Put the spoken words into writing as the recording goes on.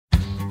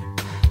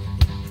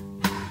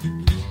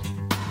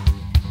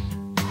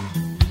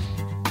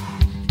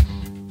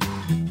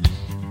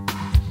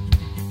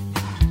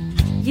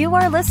You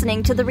are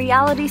listening to the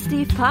Reality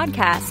Steve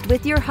podcast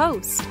with your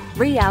host,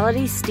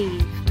 Reality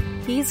Steve.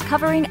 He's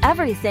covering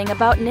everything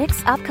about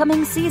Nick's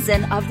upcoming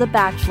season of The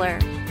Bachelor.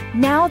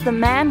 Now the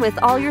man with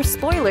all your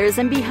spoilers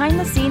and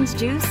behind-the-scenes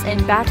juice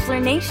in Bachelor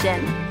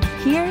Nation.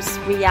 Here's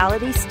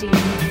Reality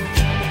Steve.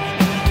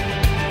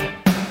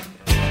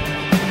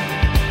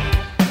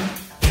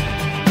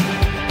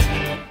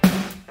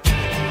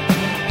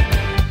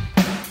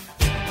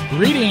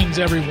 Greetings,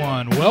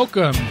 everyone.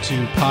 Welcome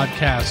to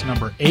podcast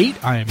number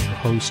 8. I am your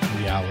host,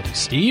 Reality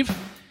Steve.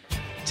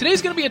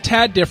 Today's going to be a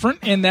tad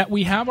different in that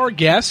we have our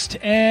guest,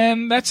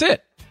 and that's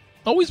it.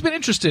 Always been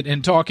interested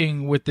in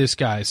talking with this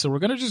guy, so we're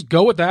going to just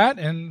go with that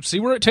and see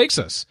where it takes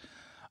us.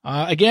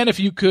 Again, if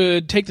you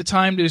could take the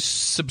time to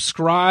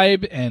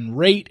subscribe and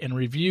rate and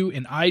review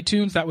in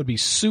iTunes, that would be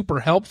super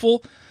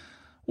helpful.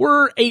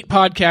 We're 8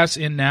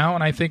 podcasts in now,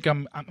 and I think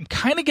I'm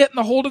kind of getting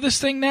the hold of this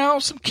thing now.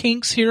 Some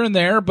kinks here and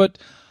there, but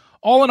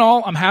all in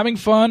all, I'm having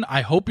fun.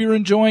 I hope you're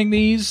enjoying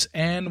these,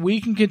 and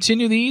we can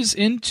continue these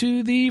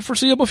into the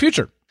foreseeable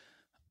future.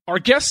 Our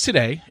guest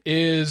today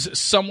is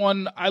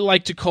someone I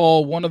like to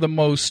call one of the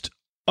most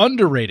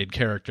underrated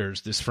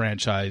characters this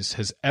franchise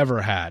has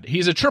ever had.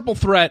 He's a triple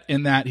threat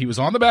in that he was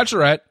on The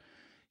Bachelorette,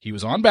 he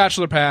was on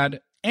Bachelor Pad,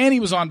 and he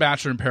was on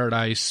Bachelor in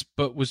Paradise,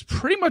 but was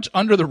pretty much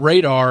under the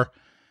radar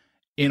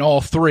in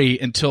all 3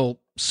 until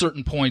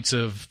certain points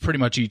of pretty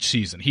much each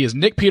season. He is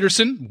Nick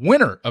Peterson,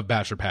 winner of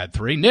Bachelor Pad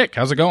 3. Nick,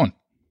 how's it going?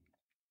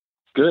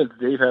 Good,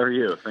 Dave. How are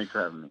you? Thanks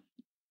for having me.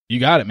 You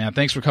got it, man.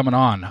 Thanks for coming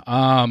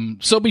on.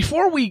 So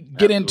before we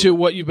get into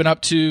what you've been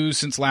up to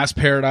since last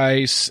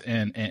Paradise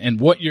and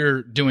what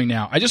you're doing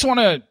now, I just want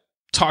to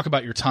talk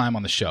about your time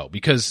on the show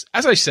because,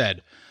 as I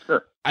said,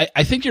 sure.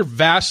 I think you're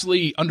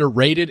vastly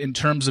underrated in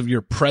terms of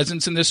your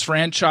presence in this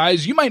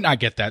franchise. You might not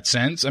get that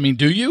sense. I mean,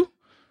 do you?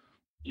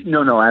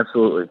 No,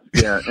 absolutely.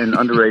 Yeah, and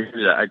underrated.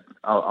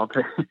 I'll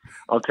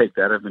take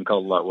that. I've been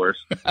called a lot worse.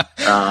 But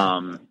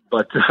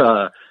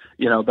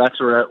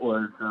Bachelorette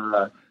was.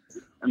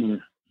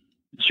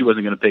 She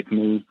wasn't going to pick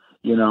me.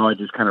 I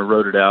just kind of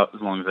wrote it out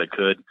as long as I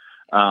could.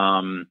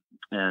 So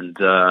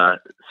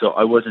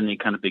I wasn't any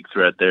kind of big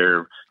threat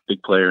there,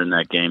 big player in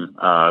that game.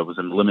 I was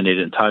eliminated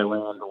in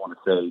Thailand. I want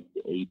to say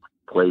 8th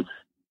place,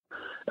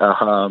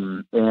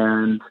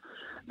 and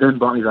then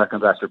brought me back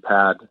on Bachelor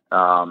Pad,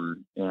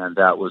 and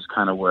that was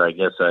kind of where I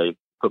guess I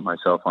put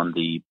myself on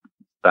the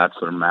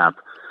Bachelor map.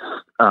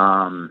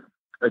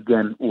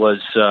 Again, was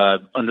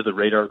under the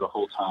radar the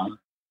whole time,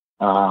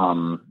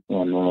 and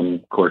then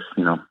of course,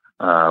 won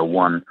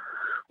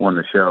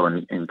the show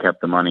and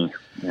kept the money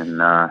in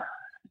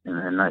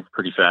nice,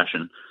 pretty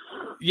fashion.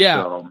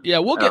 Yeah, so,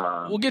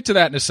 we'll get to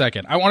that in a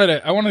second. I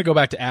wanted to go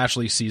back to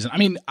Ashley's season. I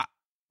mean,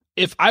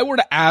 if I were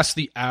to ask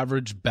the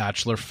average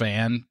Bachelor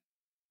fan,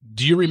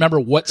 do you remember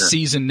what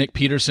season Nick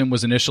Peterson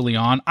was initially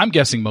on? I'm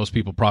guessing most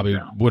people probably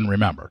wouldn't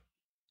remember.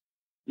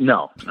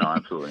 No,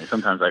 absolutely.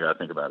 Sometimes I got to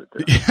think about it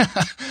too.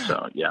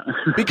 So, yeah.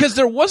 Because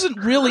there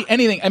wasn't really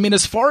anything. I mean,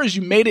 as far as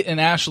you made it in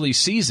Ashley's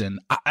season,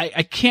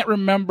 I can't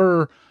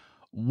remember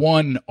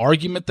one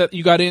argument that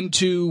you got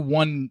into,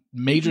 one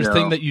major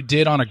thing that you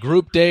did on a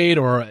group date,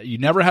 or you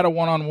never had a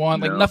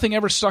one-on-one. Like, nothing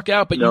ever stuck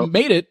out, but you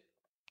made it,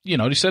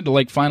 you said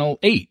to, final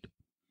 8.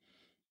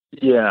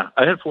 Yeah,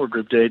 I had 4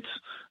 group dates.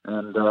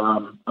 And, they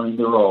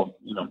were all,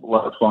 a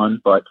lot of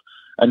fun, but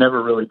I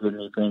never really did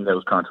anything that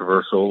was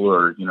controversial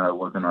or, I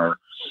wasn't our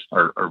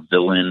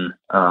villain.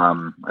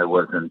 I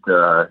wasn't,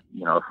 a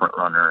front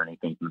runner or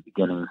anything from the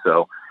beginning.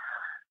 So,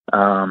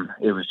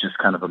 it was just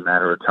kind of a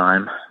matter of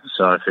time.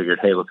 So I figured,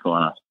 hey, let's go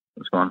on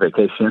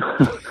vacation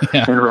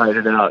and ride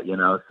it out,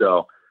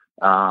 So,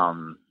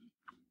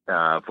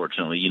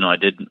 fortunately, I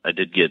did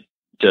get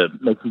to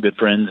make some good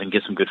friends and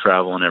get some good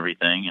travel and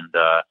everything. And,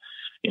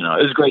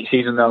 it was a great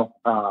season, though.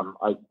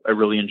 I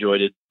really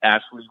enjoyed it.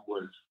 Ashley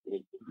was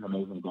an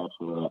amazing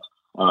bachelorette.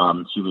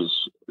 She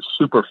was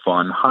super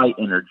fun, high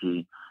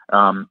energy.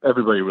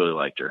 Everybody really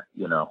liked her,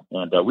 and we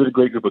had a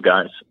great group of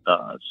guys.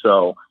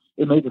 So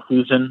it made the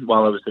season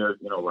while I was there,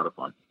 a lot of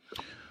fun.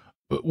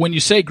 When you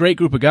say great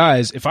group of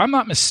guys, if I'm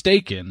not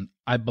mistaken,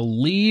 I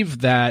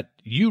believe that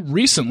you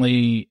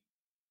recently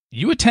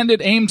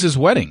attended Ames's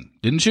wedding,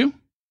 didn't you?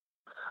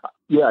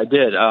 Yeah, I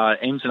did.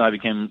 Ames and I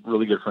became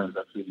really good friends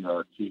actually.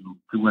 2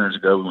 winters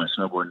ago, we went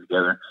snowboarding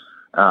together.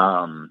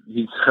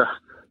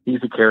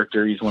 He's a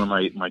character. He's one of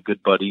my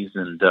good buddies,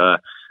 and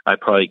I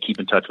probably keep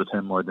in touch with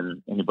him more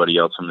than anybody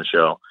else on the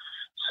show.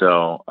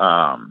 So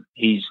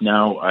he's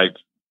now I've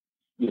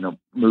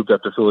moved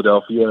up to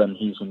Philadelphia, and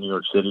he's in New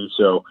York City.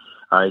 So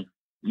I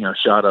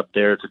shot up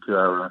there. It's a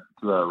 2-hour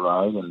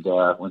ride, and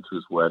went to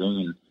his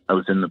wedding, and I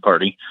was in the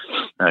party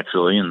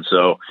actually, and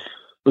so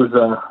it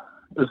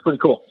was pretty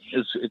cool.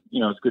 It's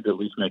good to at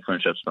least make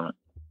friendships from it.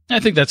 I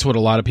think that's what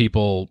a lot of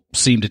people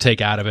seem to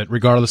take out of it,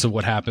 regardless of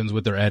what happens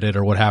with their edit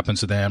or what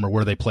happens to them or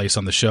where they place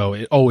on the show.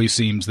 It always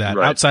seems that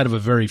outside of a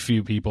very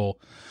few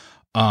people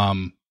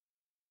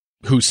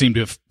who seem to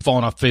have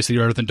fallen off the face of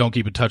the earth and don't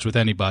keep in touch with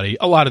anybody,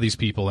 a lot of these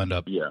people end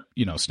up,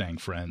 staying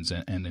friends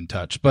and in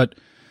touch. But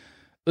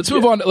Let's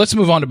move on. Let's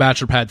move on to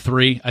Bachelor Pad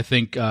 3. I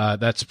think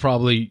that's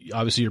probably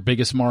obviously your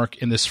biggest mark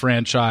in this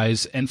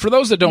franchise. And for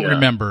those that don't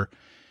remember,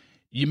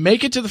 you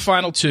make it to the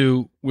final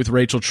 2 with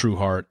Rachel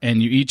Trueheart,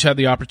 and you each have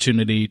the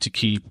opportunity to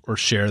keep or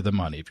share the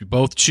money. If you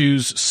both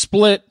choose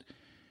split,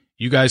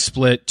 you guys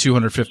split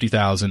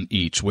 $250,000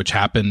 each, which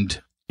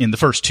happened in the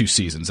first 2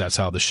 seasons. That's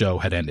how the show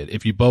had ended.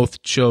 If you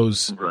both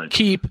chose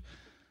keep,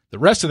 the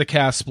rest of the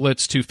cast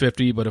splits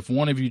 $250. But if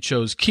one of you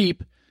chose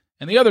keep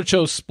and the other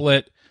chose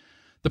split,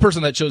 the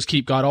person that chose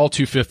keep got all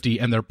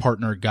 $250 and their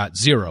partner got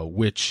 $0,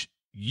 which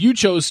you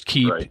chose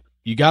keep. Right.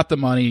 You got the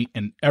money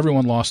and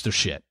everyone lost their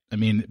shit. I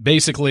mean,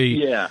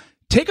 basically,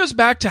 take us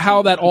back to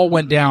how that all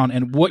went down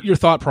and what your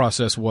thought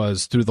process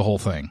was through the whole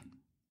thing,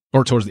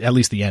 or towards at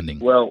least the ending.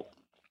 Well,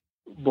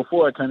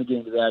 before I kind of get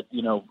into that,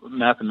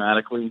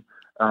 mathematically,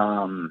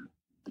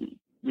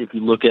 if you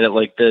look at it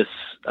like this,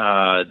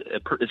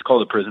 it's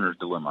called a prisoner's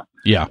dilemma.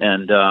 Yeah.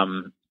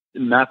 And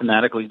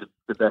mathematically,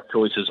 the best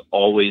choice is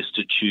always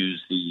to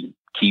choose the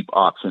keep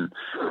option,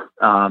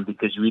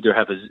 because you either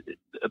have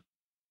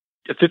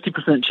a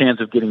 50%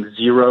 chance of getting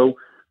 0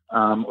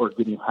 or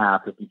getting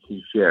half if you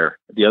choose share.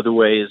 The other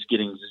way is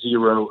getting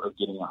 0 or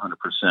getting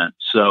 100%.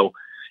 So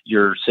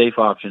your safe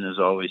option is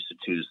always to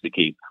choose the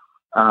keep.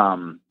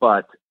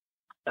 But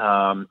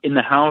in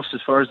the house,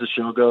 as far as the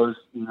show goes,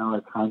 I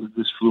kind of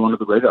just flew under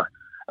the radar.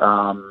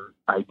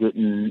 I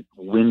didn't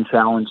win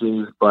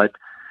challenges, but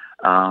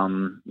I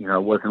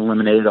wasn't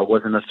eliminated. I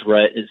wasn't a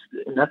threat.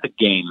 And that's a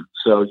game.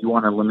 So you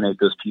want to eliminate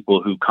those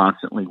people who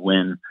constantly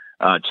win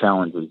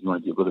challenges. You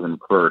want to get rid of them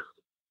first.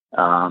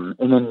 And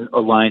then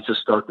alliances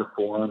start to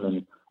form,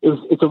 and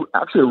it's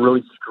actually a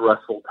really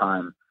stressful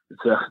time.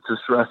 It's a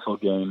stressful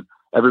game.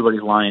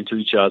 Everybody's lying to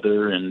each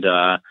other, and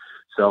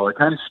so I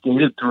kind of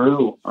skated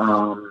through.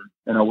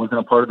 And I wasn't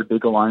a part of the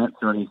big alliance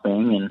or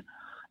anything.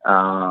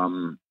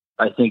 And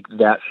I think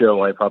that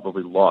show I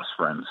probably lost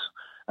friends.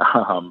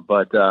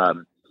 But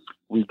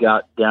we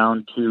got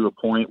down to a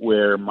point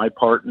where my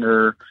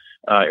partner,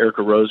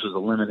 Erica Rose, was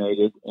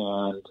eliminated,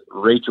 and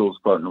Rachel's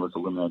partner was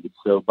eliminated.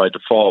 So by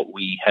default,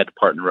 we had to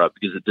partner up,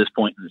 because at this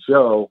point in the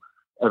show,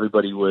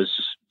 everybody was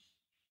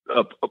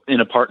in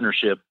a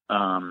partnership,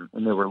 and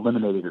they were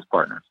eliminated as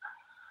partners.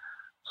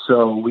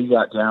 So we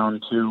got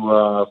down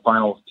to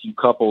final few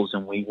couples,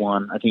 and we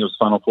won. I think it was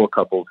final 4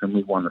 couples, and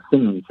we won the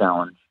singing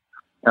challenge.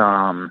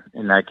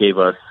 And that gave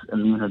us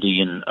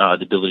immunity and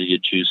the ability to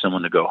choose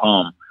someone to go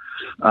home.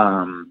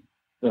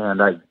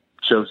 And I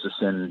chose to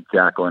send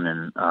Jacqueline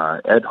and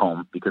Ed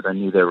home because I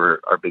knew they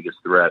were our biggest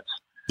threats.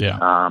 Yeah.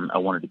 I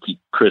wanted to keep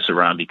Chris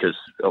around because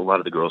a lot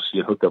of the girls, he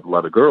had hooked up a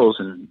lot of girls,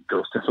 and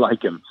girls didn't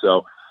like him.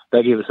 So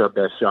that gave us our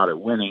best shot at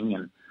winning.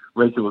 And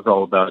Rachel was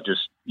all about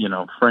just,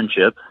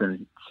 friendships.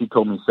 And she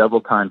told me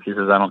several times, she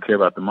says, I don't care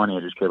about the money. I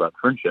just care about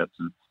friendships.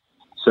 And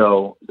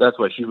so that's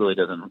why she really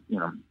doesn't,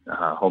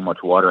 hold much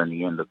water in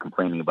the end of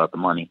complaining about the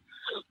money.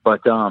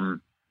 But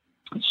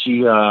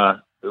she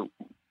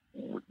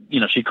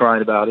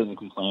cried about it and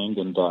complained,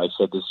 and I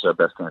said, this is our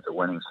best chance at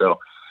winning. So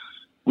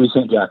we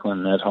sent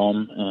Jacqueline and Ed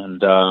home,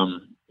 and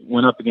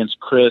went up against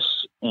Chris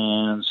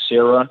and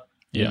Sarah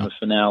in the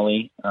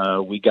finale.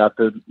 We got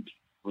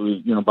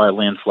by a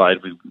landslide,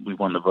 we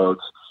won the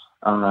votes.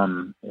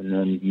 And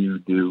then you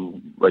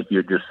do, like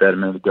you just said a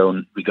minute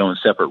ago, we go in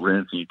separate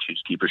rooms and you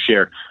choose keep or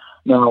share.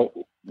 Now,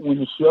 when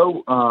the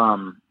show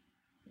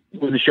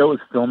is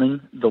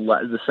filming,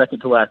 the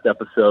second to last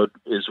episode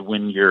is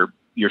when you're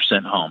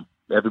sent home.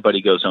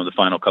 Everybody goes home. The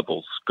final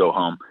couples go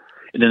home,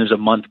 and then there's a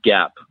month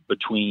gap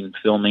between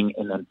filming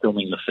and then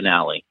filming the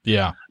finale.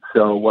 Yeah.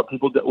 So what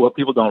people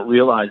don't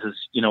realize is,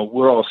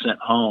 we're all sent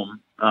home.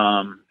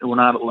 We're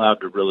not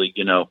allowed to really,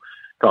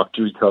 talk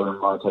to each other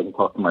much. I can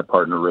talk to my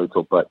partner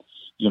Rachel, but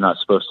you're not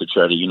supposed to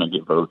try to,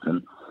 get votes.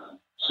 And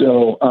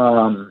so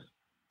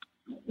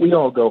we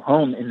all go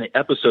home, and the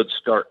episodes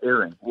start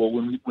airing. Well,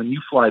 when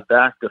you fly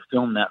back to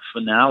film that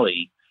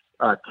finale,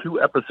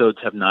 2 episodes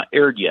have not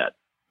aired yet.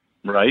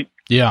 Right.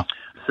 Yeah.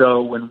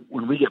 So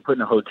when we get put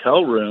in a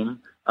hotel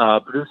room,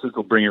 producers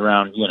will bring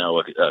around,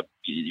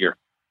 your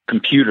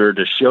computer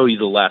to show you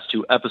the last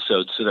 2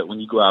 episodes, so that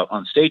when you go out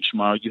on stage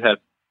tomorrow,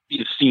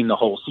 you've seen the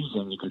whole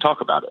season. You can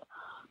talk about it,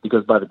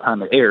 because by the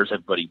time it airs,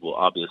 everybody will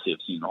obviously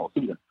have seen the whole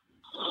season.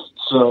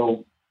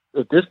 So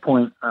at this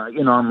point,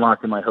 I'm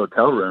locked in my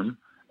hotel room,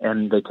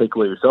 and they take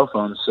away your cell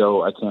phone,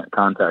 so I can't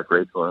contact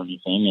Rachel or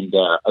anything. And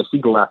I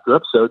see the last 2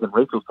 episodes, and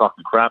Rachel's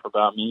talking crap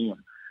about me, and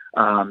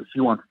she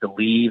wants to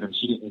leave, and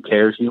she didn't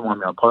care. She didn't want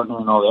me on partner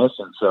and all this.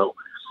 And so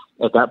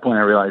at that point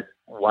I realized,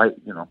 why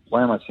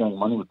am I sharing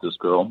money with this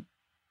girl?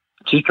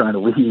 She's trying to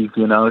leave,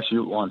 she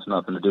wants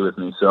nothing to do with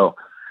me. So,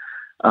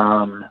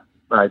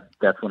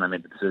 that's when I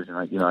made the decision,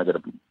 I got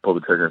to pull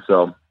the trigger.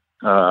 So,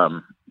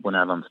 went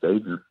out on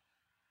stage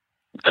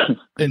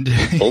and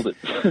pulled it.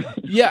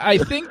 Yeah. I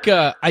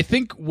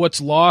think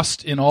what's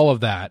lost in all of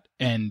that,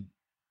 and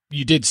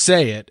you did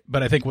say it,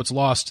 but I think what's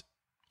lost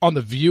on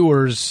the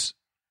viewers,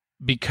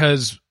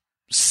 because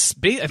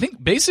I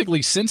think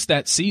basically since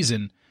that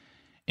season,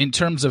 in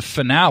terms of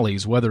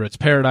finales, whether it's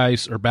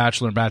Paradise or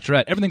Bachelor and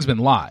Bachelorette, everything's been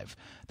live.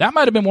 That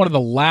might have been one of the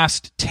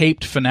last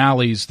taped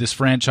finales this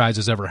franchise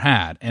has ever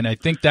had, and I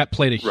think that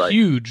played a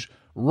huge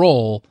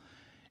role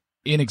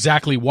in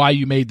exactly why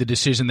you made the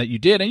decision that you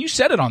did. And you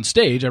said it on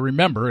stage, I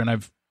remember, and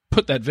I've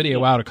put that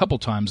video out a couple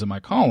times in my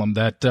column,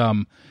 that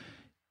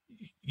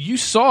you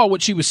saw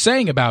what she was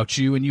saying about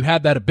you, and you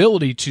had that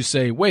ability to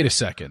say, wait a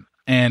second.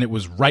 And it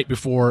was right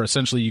before,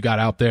 essentially, you got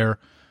out there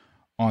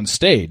on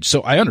stage.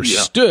 So I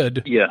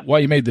understood why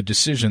you made the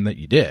decision that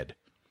you did.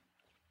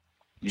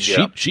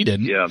 She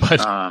didn't. Yeah, but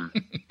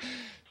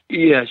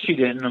yeah, she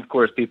didn't. Of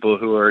course, people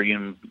who are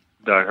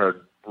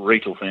diehard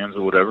Rachel fans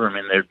or whatever, I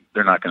mean,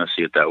 they're not going to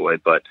see it that way.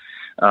 But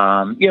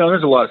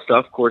there's a lot of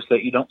stuff, of course,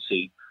 that you don't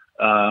see.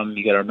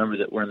 You got to remember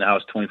that we're in the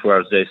house 24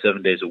 hours a day,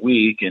 7 days a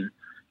week, and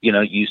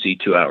you see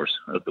 2 hours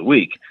of the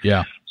week.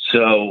 Yeah.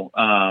 So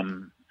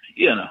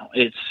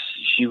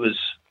she was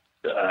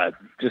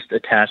just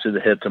attached to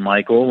the hip to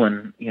Michael,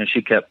 and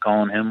she kept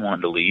calling him,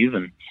 wanting to leave,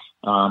 and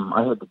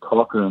I had to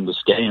talk her into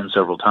staying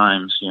several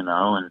times, and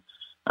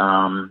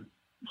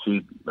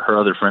her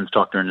other friends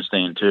talked her into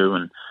staying too,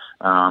 and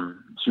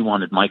she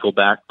wanted Michael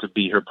back to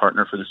be her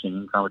partner for the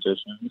singing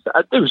competition.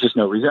 There was just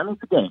no reason. I mean,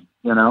 it's a game,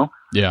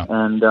 Yeah.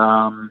 And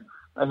I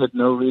had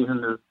no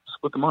reason to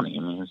split the money.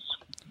 I mean,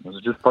 it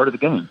was just part of the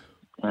game,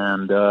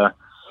 and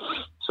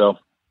so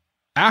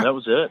that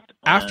was it.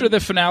 After the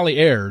finale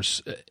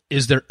airs,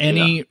 is there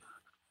any? Yeah.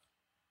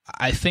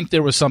 I think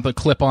there was some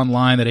clip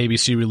online that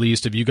ABC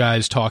released of you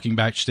guys talking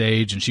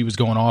backstage, and she was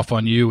going off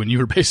on you, and you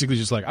were basically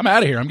just like, "I'm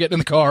out of here. I'm getting in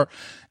the car,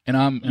 and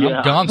I'm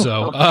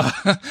gonzo."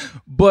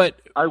 But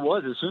I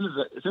was as soon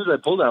as I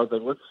pulled out, I was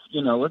like,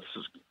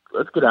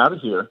 let's get out of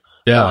here.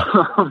 Yeah,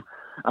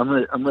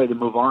 I'm ready to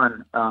move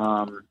on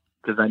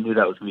because I knew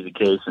that was going to be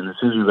the case. And as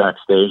soon as we were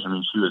backstage, I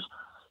mean, she was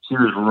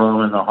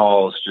roaming the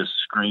halls, just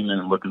screaming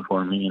and looking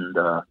for me, and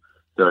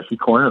so she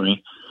cornered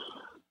me,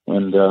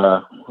 and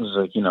was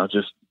like,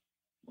 just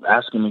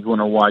asking me,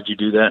 why'd you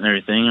do that and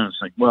everything. And it's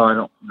like, well, I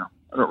don't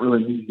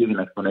really need to give you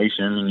an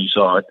explanation, and you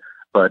saw it,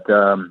 but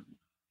I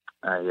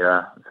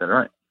said, all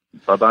right,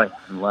 bye-bye,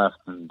 and left,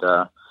 and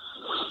that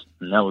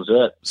was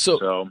it.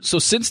 So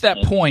since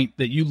that point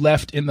that you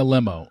left in the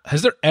limo,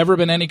 has there ever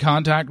been any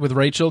contact with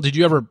Rachel? Did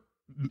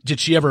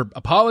she ever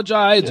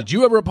apologize? Yeah. Did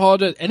you ever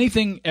apologize?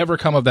 Anything ever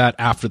come of that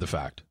after the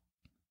fact?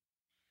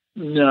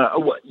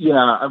 No. Yeah.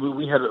 I mean,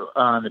 we had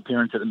an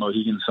appearance at the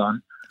Mohegan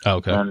Sun. Oh,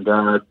 okay. And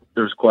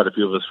there was quite a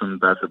few of us from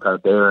Bachelor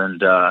Pad there,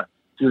 and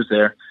she was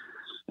there.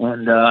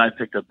 And I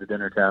picked up the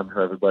dinner tab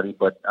for everybody,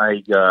 but I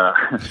just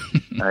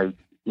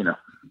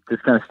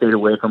kind of stayed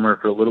away from her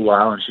for a little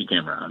while, and she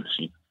came around.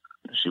 She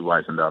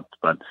wisened up,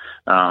 but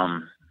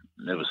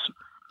it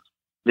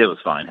was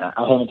fine. I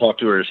haven't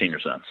talked to her or seen her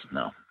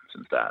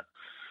since that.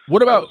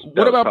 What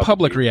about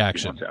public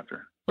reaction?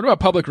 What about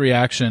public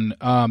reaction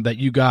that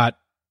you got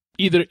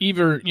either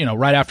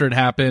right after it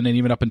happened and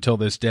even up until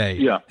this day?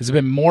 Yeah. Has it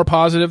been more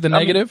positive than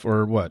negative,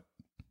 or what?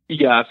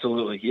 Yeah,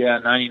 absolutely. Yeah,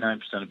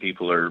 99% of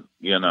people are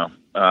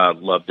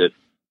loved it,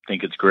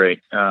 think it's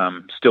great.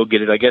 Still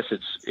get it. I guess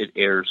it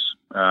airs,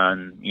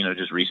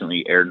 just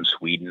recently aired in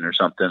Sweden or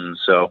something.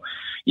 So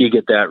you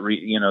get that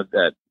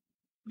that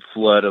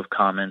flood of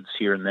comments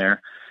here and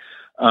there.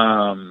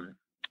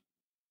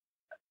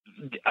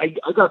 I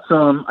got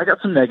some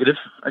negative.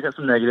 I got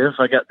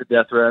the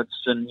death threats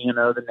and,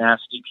 the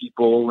nasty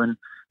people, and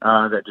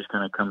that just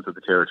kind of comes with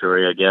the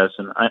territory, I guess.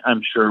 And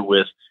I'm sure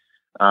with,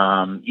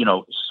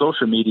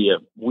 social media,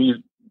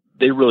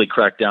 they really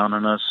cracked down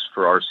on us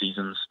for our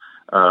seasons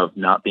of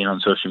not being on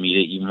social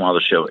media, even while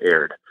the show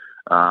aired.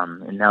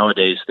 And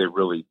nowadays they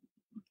really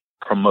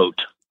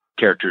promote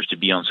characters to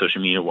be on social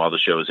media while the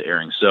show is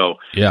airing. So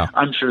yeah,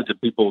 I'm sure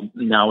that people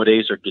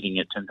nowadays are getting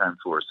it 10 times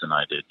worse than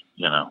I did,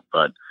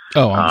 but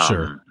I'm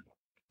sure.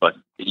 But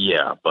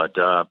yeah, but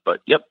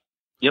yep.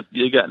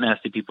 You got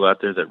nasty people out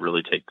there that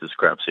really take this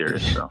crap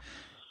serious. So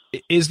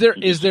is there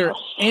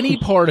any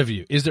part of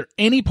you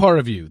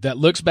that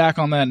looks back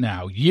on that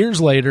now,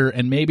 years later,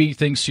 and maybe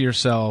thinks to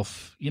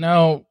yourself,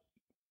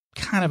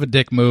 kind of a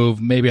dick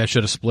move, maybe I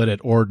should have split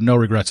it, or no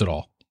regrets at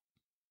all?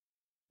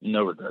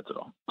 No regrets at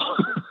all.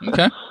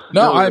 Okay.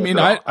 No, I mean,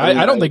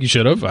 I don't think you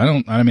should have.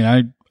 I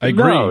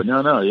agree.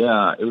 No.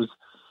 Yeah, it was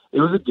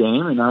a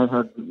game, and I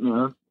had,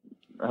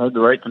 I had the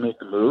right to make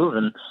the move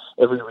and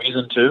every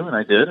reason to, and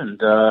I did.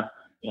 And,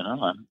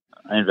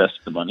 I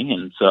invested the money,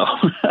 and so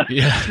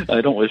yeah. I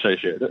don't wish I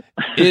shared it.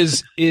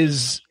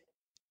 Is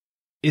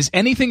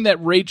anything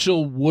that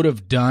Rachel would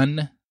have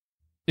done?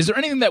 Is there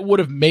anything that would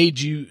have made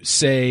you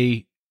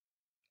say,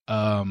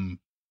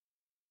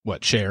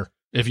 share?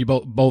 If you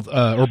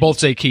both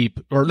say keep,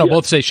 or no,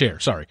 both say share.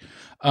 Sorry,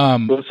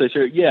 both say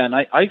share. Yeah, and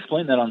I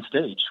explained that on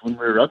stage when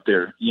we were up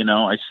there.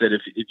 I said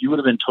if you would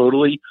have been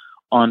totally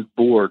on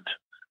board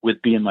with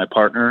being my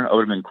partner, I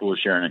would have been cool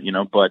sharing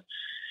it. But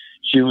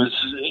she was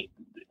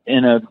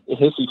in a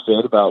hissy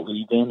fit about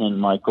leaving and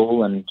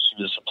Michael, and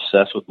she was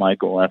obsessed with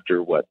Michael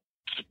after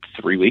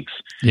 3 weeks.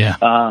 Yeah.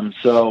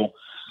 So,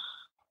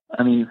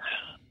 I mean,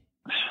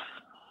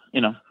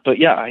 but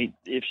yeah,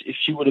 if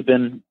she would have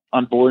been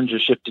on board and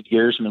just shifted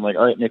gears and been like,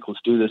 all right, Nick, let's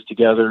do this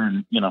together.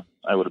 And,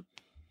 I would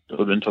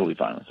have been totally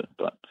fine with it.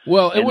 But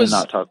it was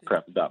not talk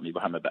crap about me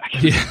behind my back.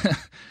 Yeah.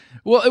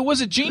 Well, it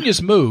was a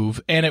genius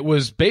move, and it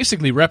was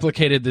basically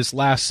replicated this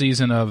last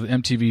season of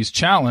MTV's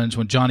Challenge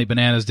when Johnny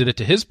Bananas did it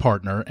to his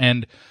partner.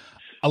 And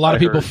a lot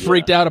of people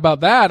freaked out about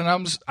that,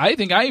 and I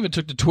think I even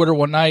took to Twitter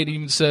one night and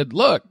even said,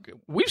 look,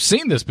 we've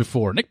seen this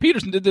before. Nick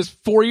Peterson did this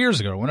 4 years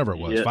ago, or whenever it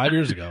was, 5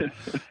 years ago.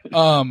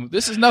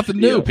 This is nothing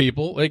new,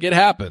 people. Like, it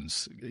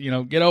happens.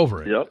 Get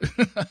over it.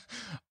 Yep.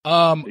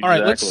 All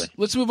right,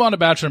 let's move on to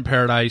Bachelor in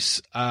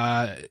Paradise.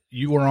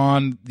 You were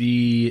on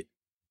the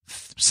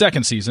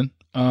second season.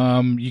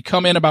 You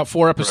come in about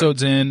 4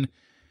 episodes in.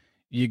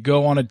 You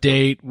go on a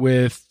date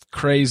with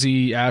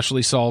crazy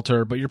Ashley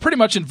Salter, but you're pretty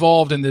much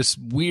involved in this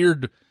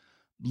weird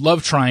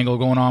love triangle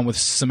going on with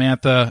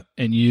Samantha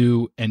and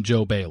you and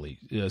Joe Bailey.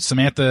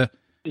 Samantha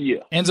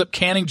ends up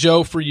canning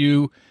Joe for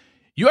you.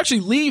 You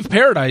actually leave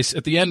Paradise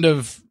at the end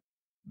of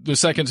the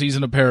second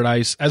season of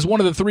Paradise as one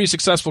of the 3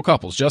 successful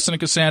couples. Justin and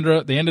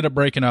Cassandra, they ended up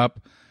breaking up.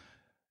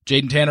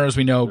 Jade and Tanner, as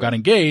we know, got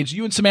engaged.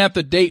 You and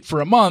Samantha date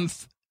for a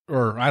month,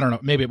 or I don't know,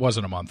 maybe it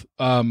wasn't a month.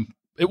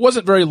 It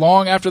wasn't very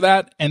long after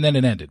that, and then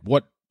it ended.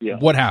 What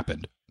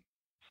happened?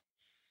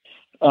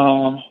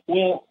 Well,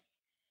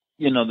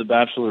 the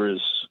Bachelor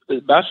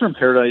in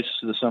Paradise,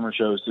 the summer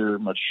shows, they're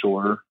much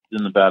shorter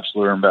than The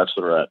Bachelor and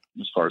Bachelorette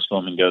as far as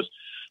filming goes.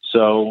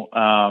 So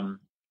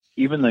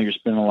even though you're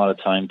spending a lot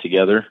of time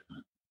together,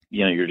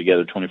 you're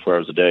together 24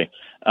 hours a day,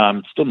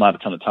 still not a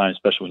ton of time,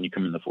 especially when you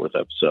come in the 4th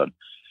episode.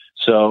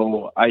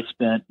 So I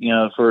spent,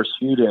 the first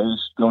few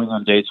days going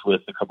on dates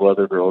with a couple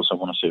other girls. I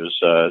want to say it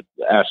was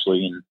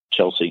Ashley and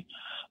Chelsea.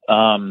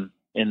 And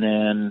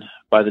then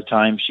by the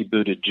time she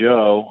booted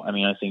Joe, I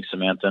think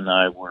Samantha and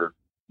I were,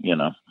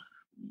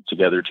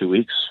 together 2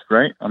 weeks,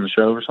 right, on the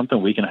show or something,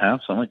 a week and a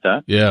half, something like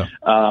that. Yeah.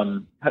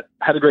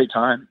 Had a great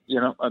time,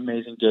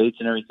 amazing dates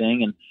and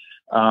everything. And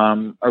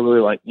I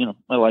really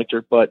I liked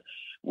her. But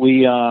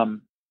we,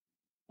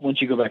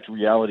 once you go back to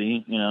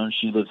reality,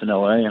 she lives in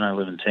LA and I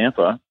live in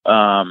Tampa.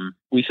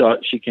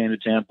 She came to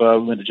Tampa.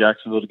 We went to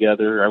Jacksonville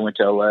together. I went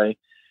to LA.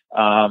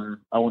 I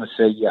want to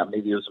say,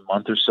 maybe it was a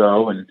month or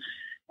so. And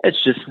it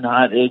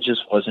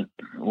just wasn't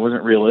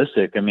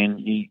realistic.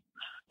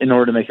 In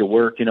order to make it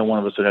work, one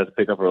of us would have to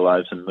pick up our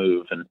lives and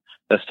move. And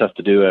that's tough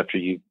to do after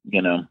you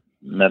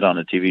met on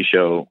a TV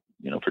show,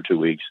 for 2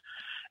 weeks.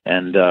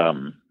 And,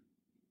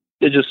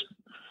 it just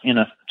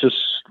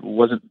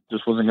wasn't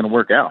going to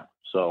work out.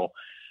 So,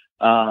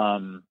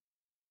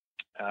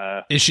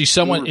 is she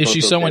someone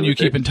you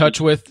keep in touch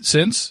with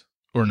since,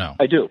 or no?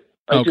 I do.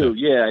 I do.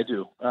 Yeah, I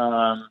do.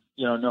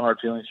 No hard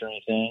feelings or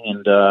anything.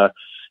 And,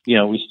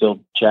 we still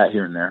chat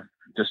here and there,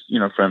 just,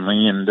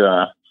 friendly. And,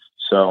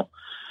 so,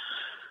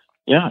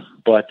 yeah,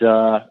 but,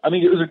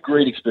 it was a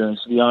great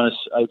experience, to be honest.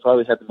 I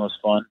probably had the most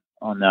fun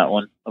on that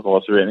one of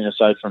all 3.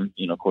 Aside from,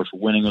 of course,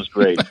 winning was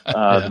great,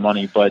 the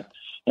money, but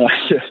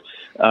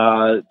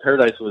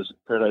Paradise was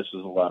a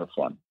lot of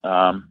fun.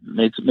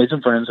 Made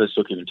some friends I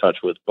still keep in touch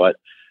with, but,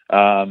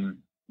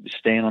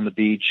 staying on the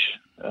beach,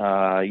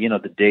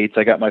 the dates.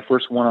 I got my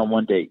first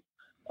one-on-one date,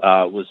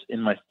 was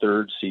in my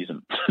 3rd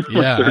season.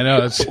 Yeah, I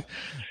know.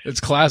 It's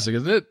classic,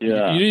 isn't it?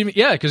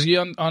 Yeah. Because you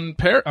on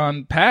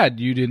Pad,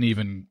 you didn't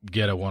even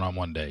get a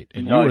one-on-one date,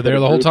 and you were there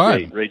the whole time.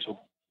 Date,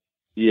 Rachel.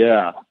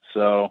 Yeah.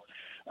 So,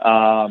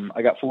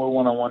 I got 4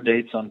 one-on-one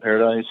dates on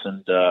Paradise,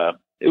 and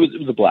it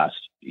was a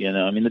blast.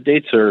 The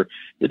dates are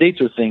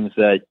things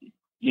that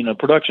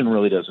production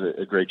really does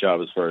a great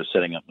job as far as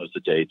setting up most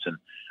of the dates, and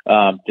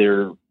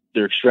they're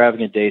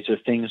extravagant dates. They're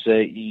things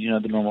that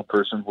the normal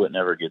person would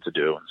never get to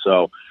do, and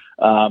so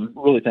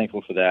really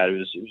thankful for that. It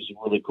was a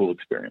really cool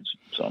experience.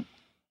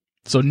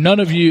 So none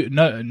of you,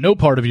 no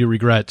part of you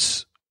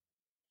regrets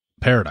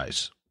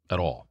Paradise at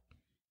all.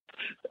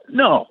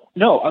 No.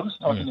 I was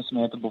talking to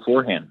Samantha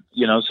beforehand,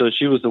 so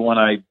she was the one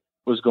I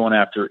was going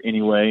after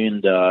anyway.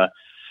 And,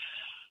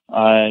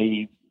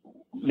 I,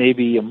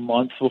 maybe a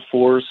month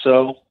before or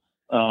so,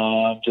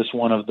 just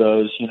one of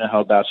those,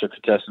 how Bachelor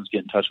contestants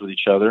get in touch with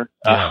each other.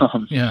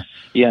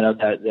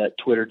 That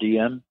Twitter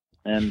DM.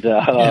 And,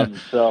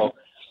 so,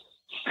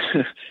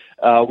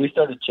 we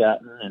started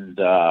chatting, and,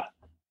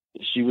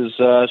 she was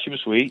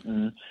sweet.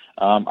 And,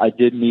 I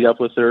did meet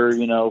up with her,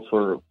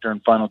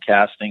 during final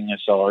casting. I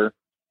saw her,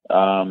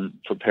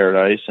 for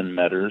Paradise and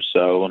met her.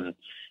 So, and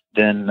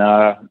then,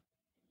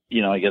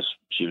 I guess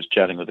she was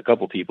chatting with a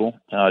couple people.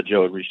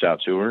 Joe had reached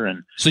out to her,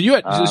 and so you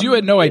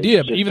had no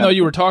idea, even though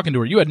you were talking to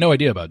her, you had no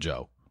idea about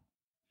Joe.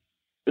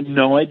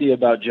 No idea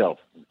about Joe.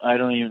 I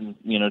don't even,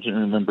 didn't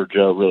remember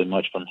Joe really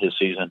much from his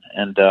season,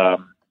 and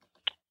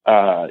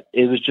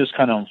it was just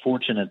kind of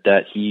unfortunate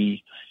that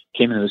he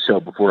came into the show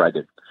before I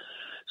did.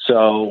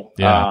 So,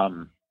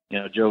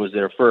 Joe was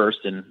there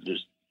first, and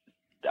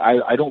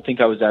I don't think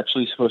I was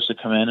actually supposed to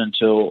come in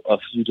until a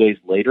few days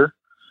later.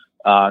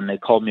 And they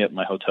called me up in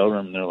my hotel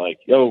room, and they're like,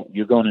 "Yo,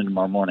 you're going in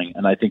tomorrow morning."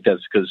 And I think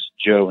that's because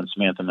Joe and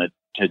Samantha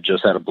had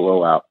just had a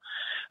blowout.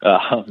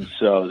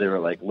 So they were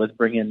like, let's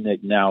bring in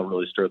Nick now,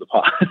 really stir the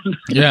pot.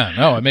 Yeah,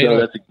 no, I mean,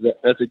 so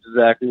that's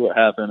exactly what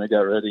happened. I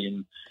got ready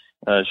and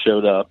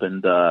showed up,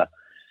 and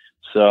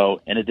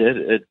it did.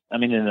 It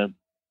ended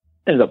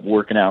up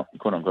working out,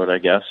 quote unquote, I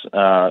guess,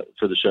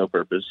 for the show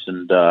purpose.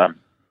 And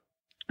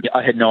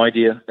I had no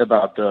idea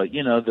about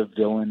the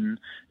villain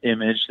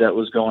image that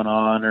was going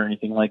on or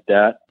anything like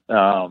that.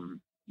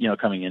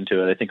 Coming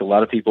into it, I think a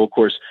lot of people, of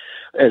course,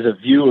 as a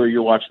viewer,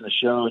 you're watching the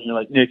show and you're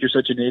like, Nick, you're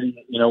such an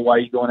idiot. Why are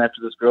you going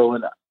after this girl?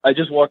 And I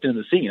just walked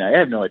into the scene. I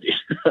have no idea.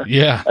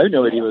 Yeah. I have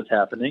no idea what's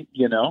happening.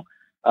 Nobody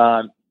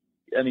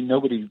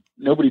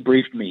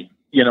briefed me,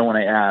 when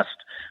I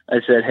asked.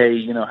 I said,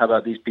 hey, how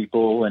about these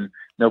people? And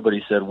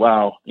nobody said,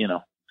 wow,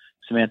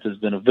 Samantha's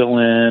been a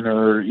villain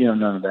or,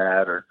 none of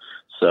that. Or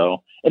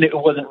so, and it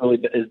wasn't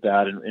really as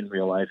bad in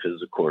real life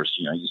as, of course,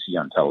 you see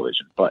on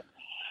television. But,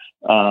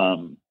 I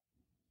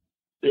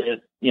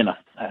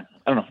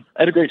don't know.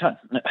 I had a great time.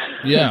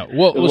 Yeah.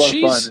 Well,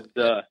 she's,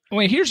 fun.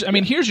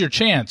 Here's your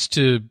chance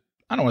to,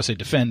 I don't want to say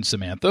defend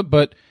Samantha,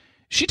 but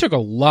she took a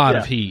lot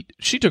of heat.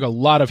 She took a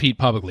lot of heat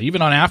publicly,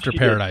 even on After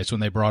Paradise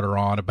when they brought her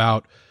on,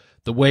 about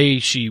the way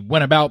she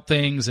went about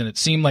things, and it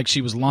seemed like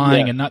she was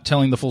lying and not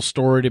telling the full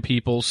story to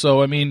people.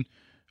 So,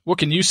 what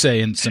can you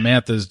say in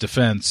Samantha's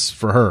defense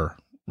for her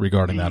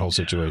regarding that whole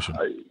situation?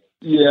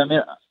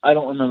 I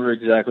don't remember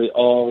exactly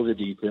all the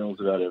details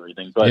about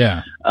everything, but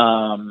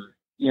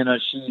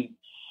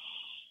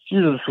she's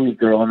a sweet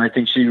girl, and I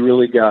think she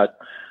really got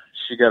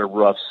a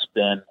rough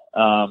spin.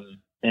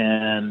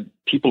 And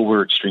people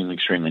were extremely,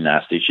 extremely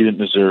nasty. She didn't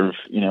deserve,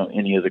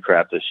 any of the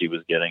crap that she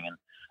was getting. And,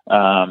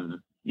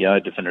 I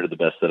defended her the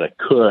best that I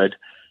could.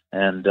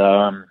 And,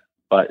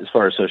 but as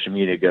far as social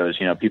media goes,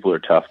 people are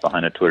tough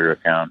behind a Twitter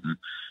account.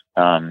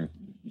 And,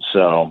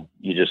 so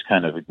you just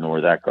kind of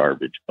ignore that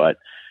garbage. But,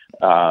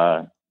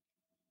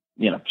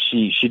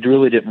 she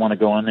really didn't want to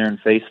go in there and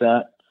face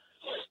that,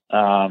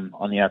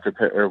 on the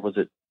or was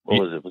it, what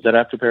was it? Was that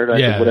After Paradise?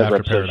 Yeah, or whatever After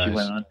episode Paradise. she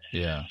went on.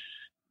 Yeah.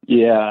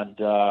 Yeah. And,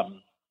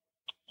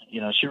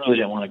 she really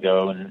didn't want to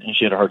go, and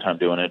she had a hard time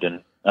doing it.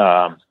 And,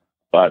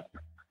 but,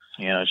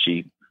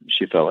 she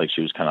felt like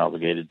she was kind of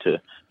obligated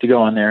to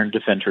go on there and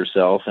defend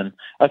herself. And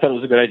I thought it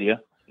was a good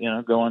idea,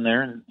 go on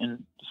there and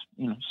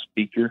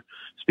speak your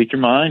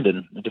mind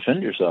and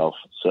defend yourself.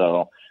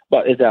 So,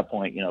 but at that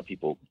point,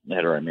 people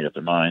had already made up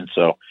their minds.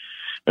 So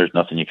there's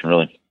nothing you can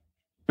really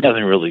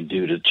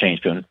do to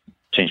change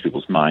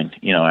people's mind,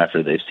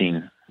 after they've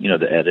seen,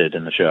 the edit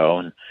and the show.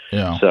 And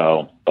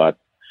so, but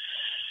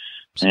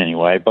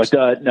anyway,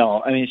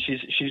 no,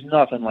 she's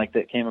nothing like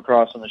that came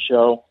across on the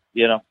show.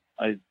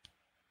 I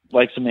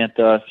like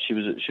Samantha. She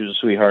was a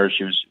sweetheart.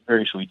 She was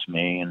very sweet to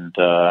me. And,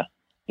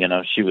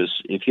 she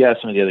was, if you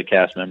ask some of the other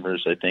cast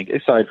members, I think,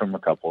 aside from a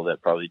couple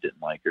that probably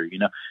didn't like her,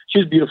 she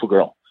was a beautiful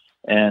girl.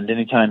 And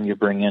anytime you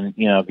bring in,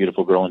 a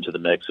beautiful girl into the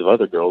mix of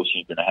other girls,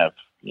 you're going to have,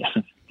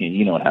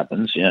 what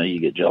happens, you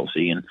get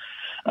jealousy. And,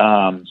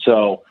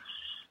 so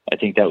I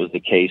think that was the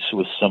case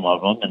with some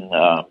of them, and,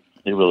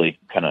 they really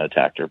kind of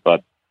attacked her,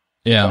 but,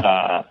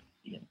 so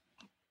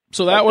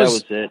that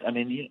was it.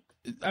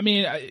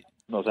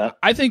 What was that?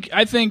 I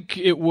think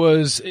it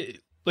was,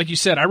 like you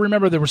said, I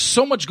remember there was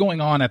so much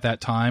going on at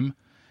that time.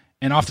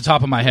 And off the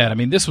top of my head,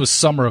 this was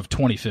summer of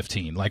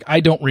 2015. Like,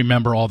 I don't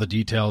remember all the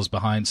details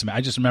behind some. I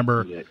just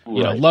remember,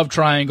 love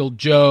triangle,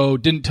 Joe,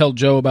 didn't tell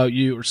Joe about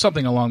you, or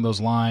something along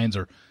those lines,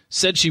 or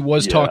said she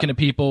was talking to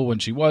people when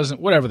she wasn't,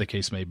 whatever the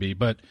case may be.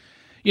 But,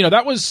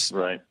 that was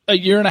a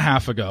year and a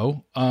half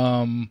ago.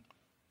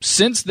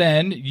 Since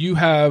then, you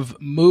have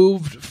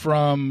moved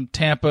from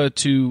Tampa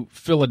to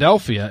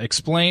Philadelphia.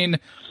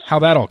 Explain how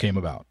that all came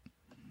about.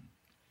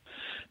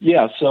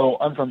 Yeah, so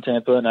I'm from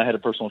Tampa, and I had a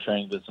personal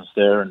training business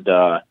there, and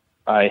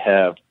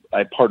I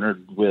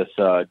partnered with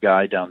a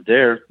guy down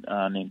there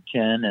named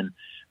Ken, and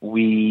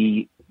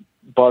we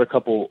bought a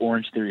couple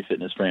Orange Theory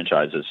Fitness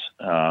franchises.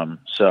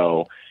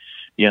 So,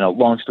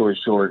 long story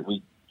short,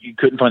 you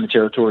couldn't find the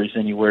territories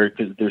anywhere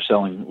because they're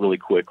selling really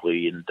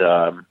quickly, and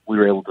we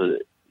were able to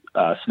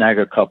snag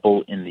a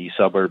couple in the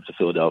suburbs of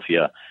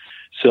Philadelphia.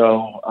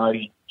 So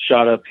I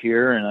shot up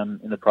here, and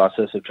I'm in the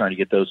process of trying to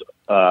get those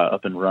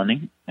up and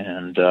running.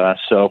 And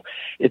so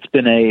it's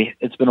been a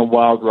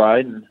wild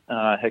ride and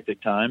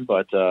hectic time,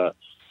 but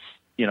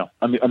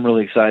I'm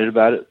really excited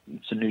about it.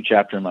 It's a new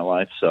chapter in my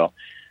life, so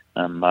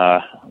I'm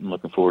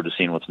looking forward to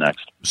seeing what's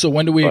next. So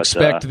when do we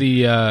expect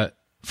the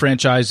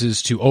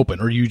franchises to open,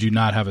 or you do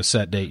not have a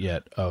set date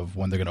yet of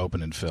when they're going to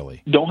open in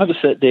Philly? Don't have a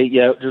set date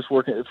yet. Just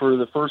working for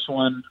the first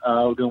one.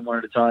 We're doing one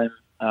at a time.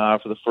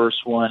 For the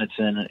first one, it's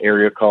in an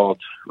area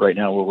right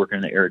now we're working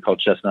in an area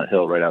called Chestnut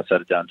Hill, right outside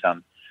of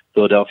downtown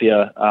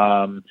Philadelphia.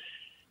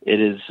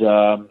 It is,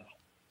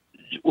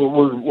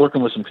 we're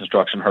working with some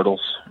construction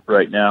hurdles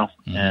right now,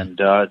 and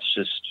it's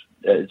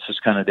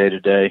just kind of day to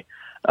day.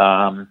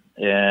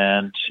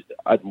 And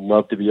I'd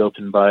love to be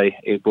open by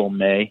April,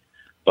 May,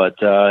 but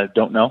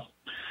don't know.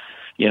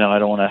 I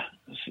don't want to,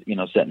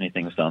 set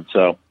anything in stone.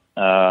 So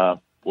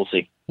we'll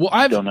see.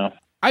 Well, don't know.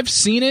 I've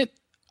seen it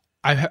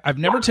I've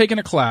never taken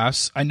a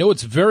class. I know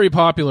it's very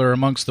popular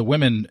amongst the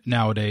women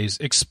nowadays.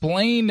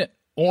 Explain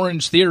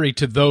Orange Theory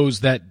to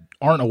those that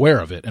aren't aware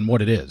of it and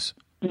what it is.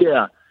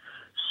 Yeah.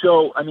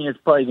 So, I mean, it's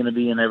probably going to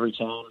be in every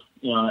town.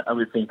 You know, I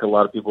would think a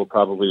lot of people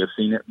probably have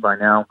seen it by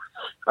now.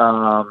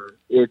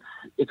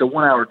 It's a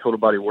 1 hour total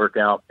body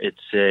workout. It's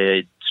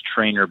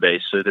trainer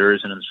based. So there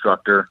is an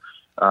instructor,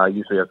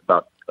 usually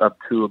up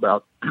to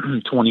about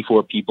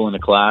 24 people in the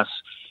class.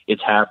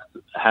 It's half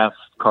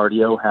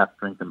cardio, half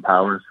strength and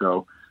power.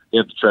 So you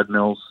have the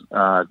treadmills,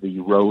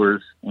 the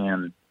rowers,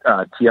 and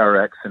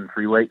TRX and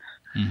free weights.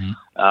 Mm-hmm.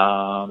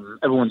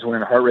 Everyone's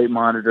wearing a heart rate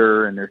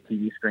monitor, and there's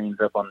TV screens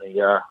up on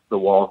the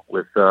wall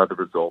with the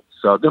results.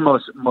 So they're more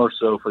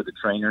so for the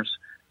trainers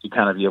to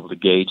kind of be able to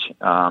gauge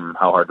how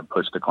hard to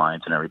push the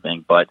clients and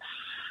everything. But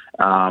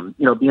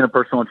being a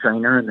personal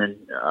trainer and then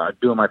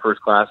doing my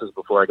first classes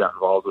before I got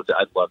involved with it,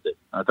 I loved it.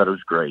 I thought it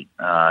was great.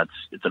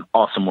 It's an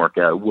awesome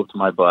workout. It whooped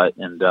my butt,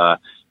 and I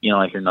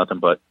hear nothing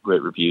but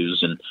great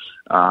reviews. And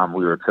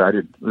we were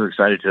excited. We were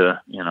excited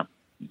to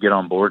get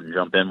on board and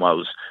jump in while it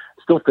was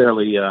still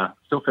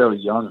fairly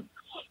young.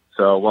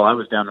 So while I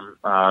was down,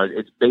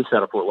 it's based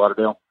out of Fort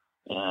Lauderdale,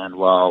 and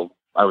while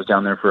I was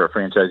down there for a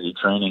franchisee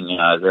training,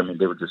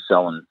 they were just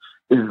selling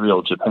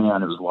Israel,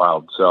 Japan. It was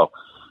wild. So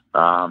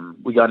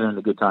we got in at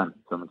a good time.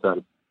 So I'm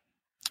excited.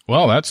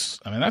 Well, that's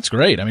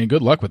great. I mean,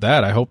 good luck with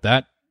that. I hope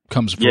that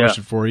comes to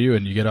fruition for you,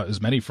 and you get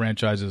as many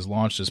franchises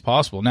launched as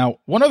possible. Now,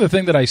 one other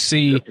thing that I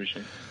see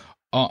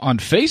on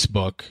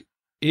Facebook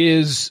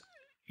is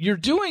you're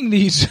doing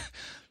these.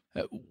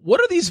 What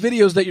are these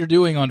videos that you're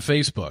doing on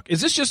Facebook? Is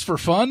this just for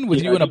fun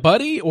with you and a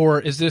buddy, or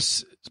is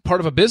this part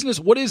of a business?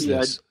 What is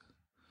this?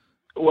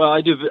 Well, I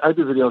do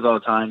videos all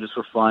the time just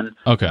for fun.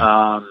 Okay.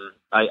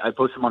 I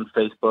post them on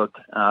Facebook.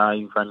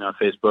 You can find me on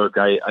Facebook.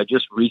 I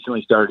just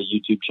recently started a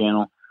YouTube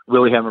channel.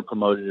 Really haven't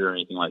promoted it or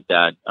anything like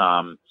that.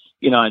 I'm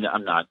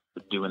not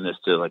doing this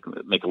to like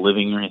make a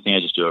living or anything. I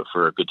just do it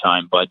for a good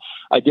time. But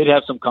I did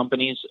have some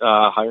companies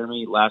hire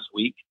me last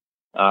week.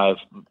 I've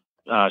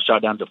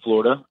shot down to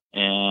Florida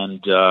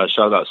and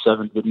shot about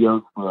 7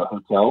 videos for a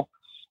hotel,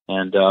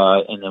 and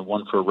then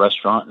one for a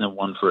restaurant, and then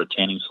one for a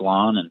tanning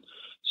salon. And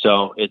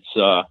so it's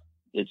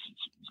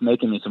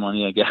making me some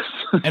money, I guess.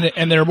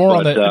 and they're more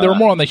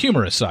on the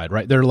humorous side,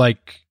 right? They're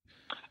like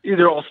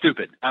they're all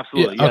stupid.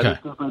 Absolutely. Yeah, okay. They're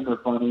stupid, they're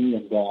funny,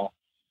 and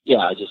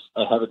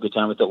I have a good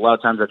time with it. A lot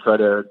of times I try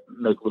to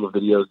make little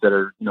videos that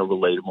are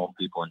relatable and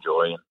people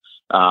enjoy.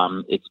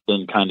 And it's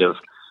been kind of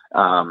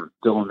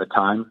filling the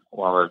time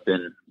while I've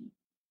been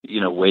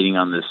waiting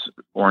on this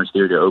Orange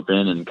Theory to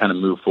open and kind of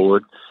move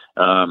forward.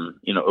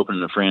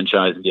 Opening a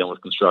franchise and dealing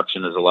with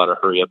construction is a lot of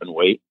hurry up and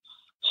wait.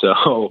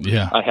 So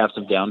I have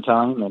some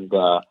downtime, and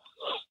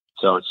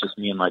so it's just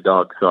me and my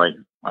dog. So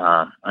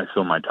I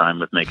fill my time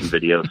with making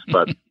videos,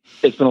 but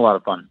it's been a lot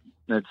of fun.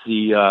 It's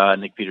the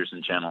Nick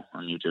Peterson channel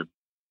on YouTube.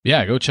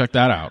 Yeah, go check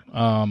that out.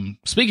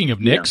 Speaking of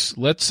Nick's,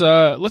 let's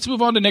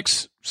move on to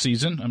Nick's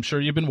season. I'm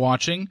sure you've been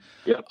watching.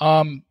 Yep.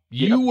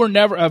 You were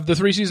never, of the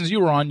 3 seasons you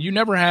were on, you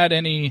never had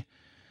any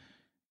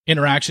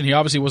interaction. He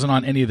obviously wasn't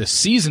on any of the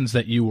seasons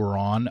that you were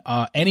on.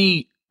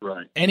 Any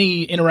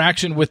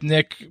interaction with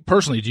Nick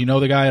personally? Do you know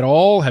the guy at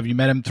all? Have you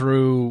met him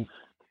through,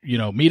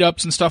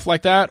 meetups and stuff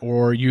like that,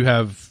 or you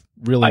have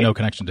really no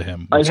connection to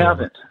him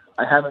whatsoever?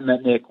 I haven't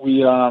met Nick.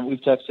 We've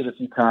texted a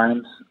few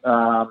times,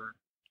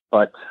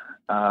 but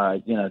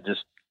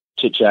just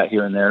chit chat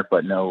here and there.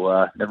 But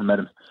no, never met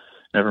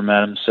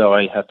him. So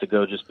I have to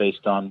go just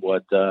based on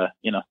what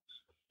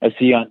I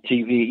see on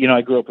TV.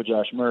 I grew up with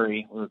Josh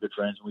Murray. We were good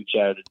friends, and we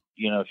chatted.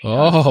 A few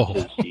times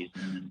this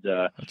season.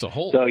 And, that's a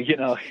whole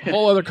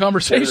whole other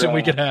conversation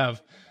we could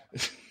have.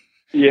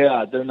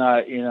 Yeah, they're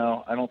not.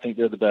 I don't think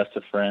they're the best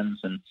of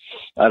friends, and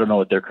I don't know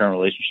what their current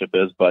relationship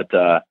is. But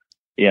I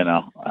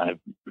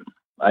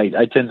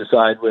tend to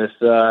side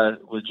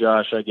with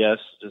Josh, I guess,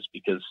 just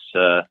because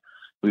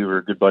we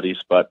were good buddies.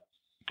 But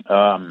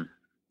I'm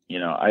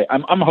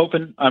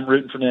hoping, I'm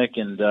rooting for Nick,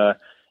 and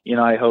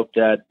I hope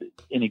that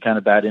any kind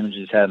of bad image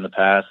he's had in the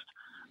past,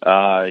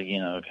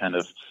 kind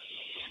of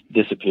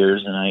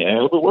disappears, and I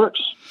hope it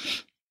works.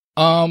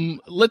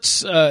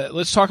 Let's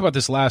talk about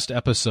this last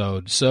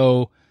episode.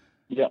 So,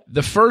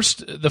 the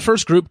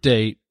first group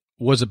date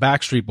was a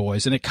Backstreet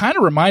Boys, and it kind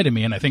of reminded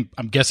me, and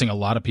I'm guessing a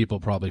lot of people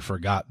probably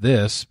forgot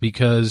this,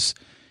 because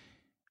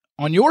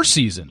on your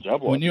season,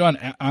 when you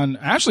on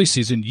Ashley's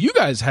season, you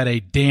guys had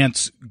a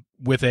dance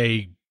with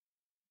a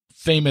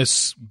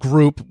famous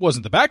group. It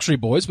wasn't the Backstreet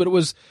Boys, but it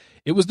was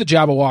the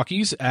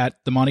Jabberwockies at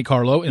the Monte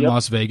Carlo in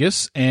Las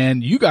Vegas,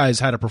 and you guys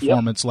had a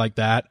performance like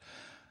that.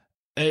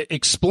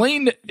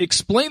 Explain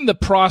the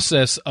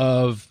process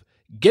of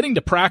getting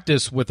to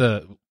practice with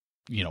a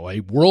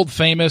world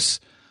famous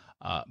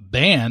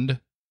band.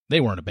 They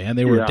weren't a band;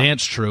 they were a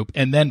dance troupe,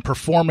 and then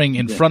performing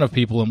in front of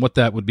people, and what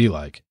that would be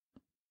like.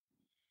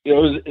 That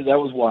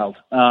was wild.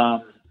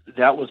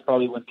 That was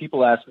probably when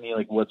people ask me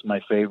like, "What's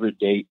my favorite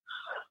date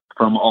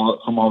from all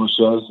the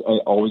shows?" I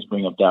always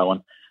bring up that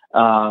one.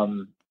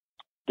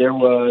 It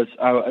was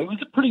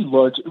a pretty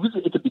large. It was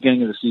at the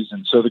beginning of the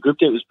season, so the group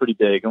date was pretty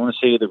big. I want to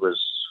say there was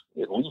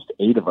at least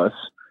 8 of us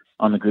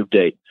on the group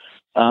date.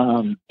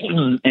 And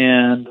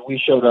we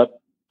showed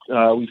up,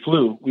 we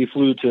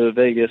flew to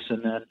Vegas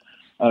and then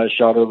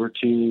shot over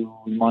to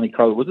Monte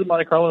Carlo. Was it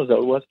Monte Carlo? Is that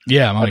what it was?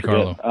 Yeah, Monte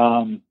Carlo.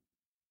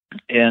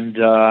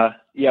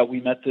 We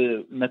met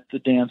the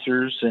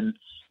dancers, and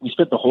we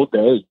spent the whole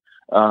day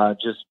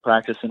just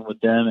practicing with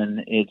them,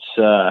 and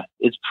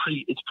it's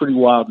pretty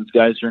wild. These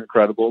guys are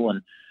incredible,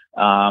 and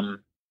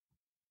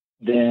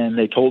then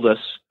they told us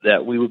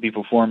that we would be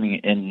performing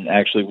in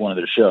actually one of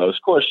their shows.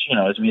 Of course,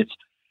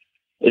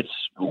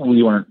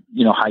 we weren't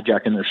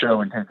hijacking their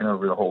show and taking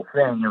over the whole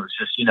thing. It was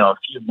just a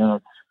few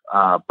minutes,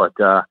 but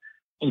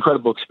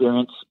incredible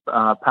experience.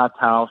 Pat's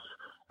house.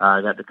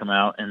 I got to come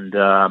out and,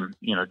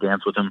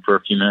 dance with him for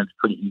a few minutes.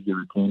 Pretty easy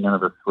routine. None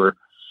of us were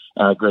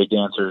great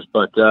dancers,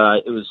 but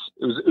it was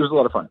a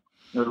lot of fun.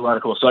 It was a lot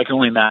of cool. So I can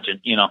only imagine,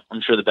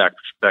 I'm sure the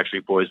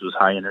Backstreet Boys was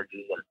high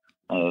energy,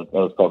 and that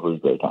was probably a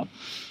great time.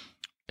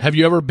 Have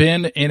you ever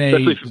been in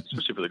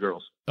especially for the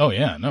girls? Oh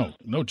yeah,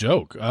 no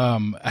joke.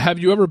 Have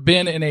you ever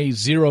been in a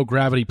zero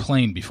gravity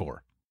plane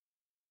before?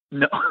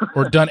 No.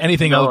 Or done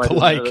anything else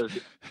like?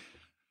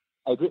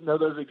 I didn't know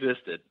those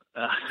existed.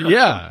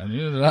 Yeah,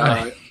 neither did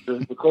I.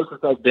 The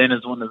closest I've been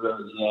is one of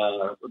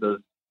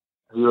those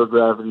zero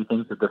gravity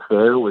things at the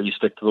fair where you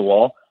stick to the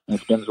wall and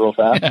it spins real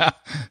fast. Yeah.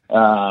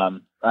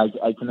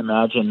 I can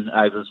imagine.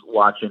 I was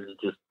watching,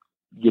 just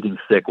getting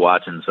sick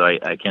watching, so I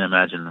can't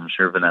imagine. I'm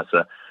sure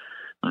Vanessa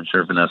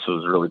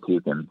was really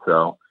puking.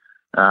 So,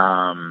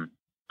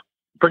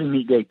 pretty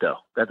neat date though.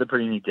 That's a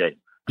pretty neat date.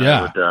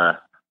 Yeah.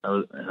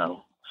 He'll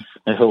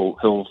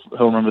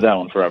remember that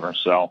one forever.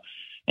 So.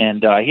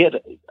 And I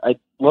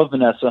love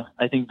Vanessa.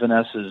 I think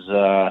Vanessa's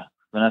a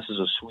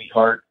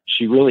sweetheart.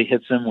 She really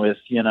hits him with,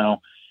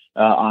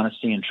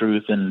 honesty and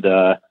truth, and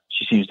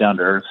she seems down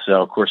to earth.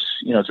 So, of course,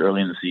 it's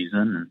early in the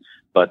season,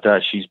 but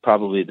she's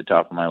probably at the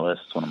top of my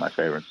list. It's one of my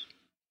favorites.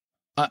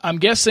 I'm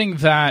guessing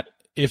that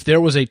if there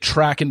was a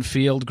track and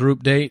field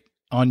group date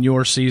on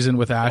your season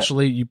with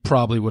Ashley, you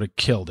probably would have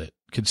killed it,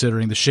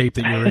 considering the shape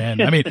that you're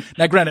in. I mean,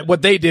 now granted,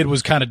 what they did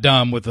was kind of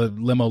dumb with a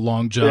limo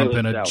long jump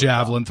and a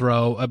javelin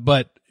throw,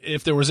 but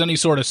if there was any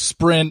sort of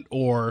sprint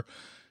or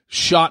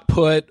shot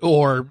put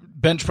or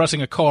bench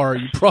pressing a car,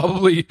 you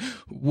probably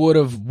would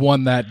have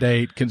won that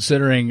date,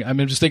 considering, I'm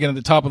just thinking off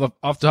the top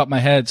of my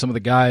head, some of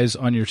the guys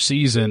on your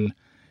season,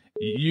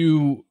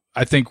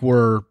 I think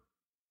were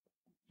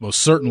most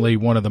certainly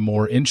one of the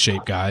more in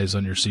shape guys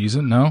on your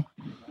season. No?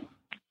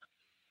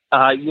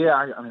 Yeah,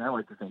 I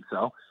like to think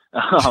so.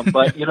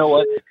 But you know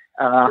what?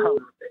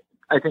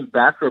 I think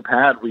Bachelor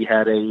Pad, we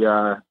had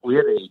a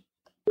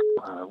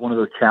one of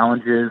those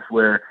challenges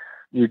where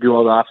you do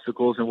all the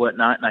obstacles and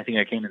whatnot, and I think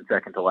I came in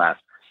second to last.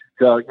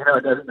 So, it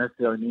doesn't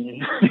necessarily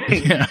mean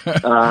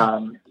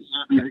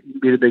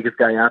you'd be the biggest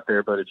guy out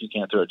there, but if you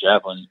can't throw a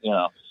javelin,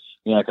 you're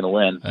not going to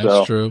win.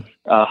 That's true.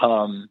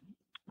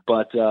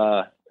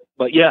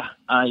 But yeah,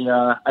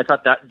 I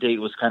thought that date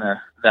was kind of,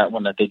 that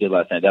one that they did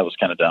last night, that was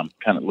kind of dumb.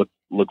 Kind of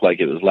looked like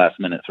it was last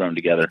minute thrown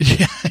together.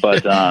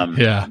 But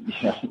yeah.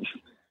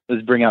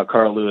 Let's bring out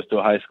Carl Lewis to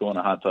a high school in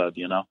a hot tub,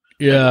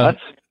 Yeah.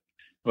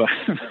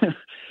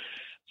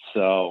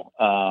 So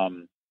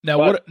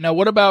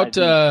what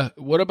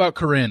about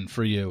Corinne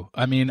for you?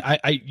 I mean,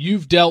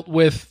 you've dealt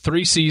with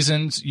 3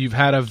 seasons. You've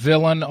had a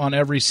villain on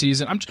every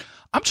season. I'm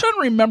trying to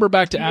remember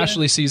back to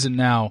Ashley's season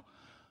now.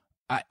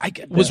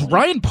 Was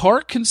Ryan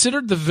Park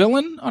considered the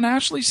villain on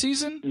Ashley's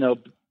season? No,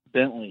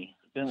 Bentley.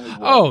 Was,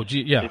 oh,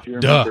 gee, yeah. If you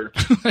remember.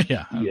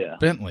 Yeah.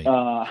 Bentley.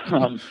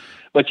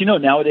 But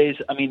nowadays,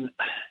 I mean,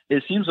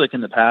 it seems like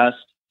in the past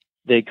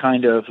they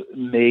kind of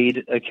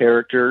made a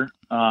character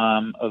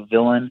a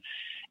villain,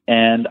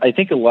 and I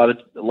think a lot of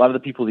the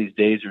people these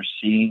days are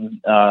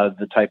seeing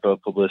the type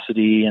of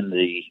publicity and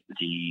the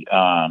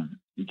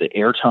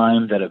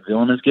airtime that a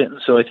villain is getting.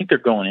 So I think they're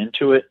going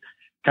into it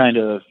kind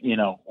of,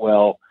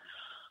 well,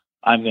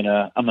 I'm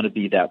gonna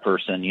be that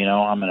person,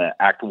 I'm gonna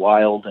act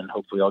wild and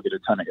hopefully I'll get a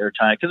ton of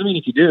airtime. Because I mean,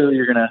 if you do,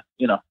 you're gonna,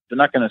 they're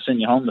not gonna send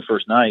you home the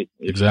first night.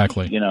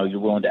 Exactly. You're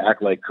willing to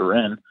act like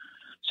Corinne.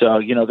 So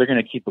they're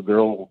gonna keep a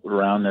girl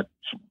around that's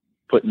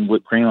putting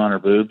whipped cream on her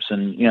boobs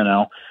and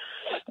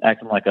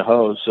acting like a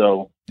hoe.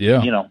 So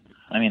yeah,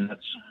 I mean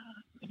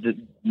that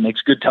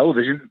makes good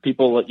television.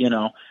 People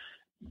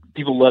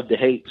love to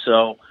hate.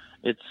 So.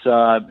 It's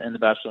and the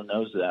Bachelor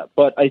knows that,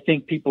 but I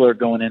think people are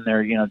going in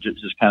there,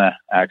 just kind of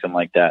acting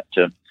like that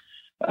to,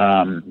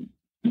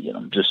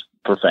 just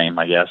for fame,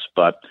 I guess.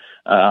 But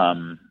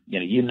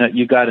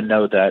you got to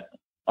know that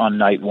on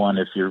night one,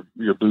 if your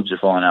boobs are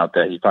falling out,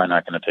 that he's probably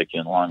not going to pick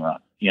you in the long run.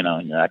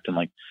 And you're acting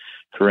like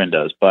Corinne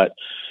does. But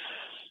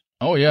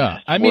oh yeah,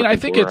 I mean, I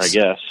think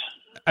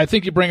I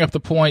think you bring up the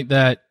point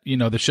that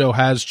the show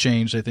has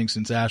changed. I think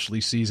since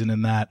Ashley's season,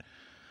 in that.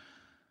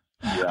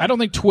 Yeah. I don't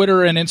think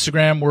Twitter and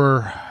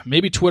Instagram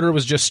maybe Twitter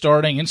was just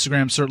starting.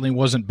 Instagram certainly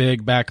wasn't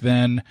big back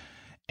then.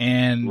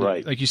 And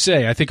right. Like you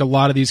say, I think a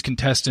lot of these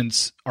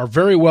contestants are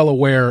very well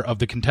aware of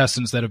the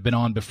contestants that have been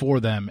on before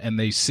them, and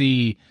they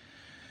see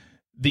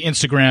the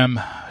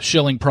Instagram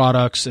shilling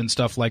products and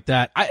stuff like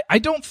that. I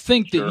don't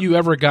think that you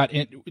ever got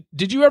in.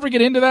 Did you ever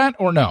get into that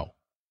or no?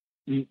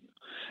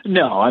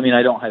 No, I mean,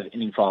 I don't have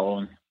any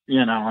following,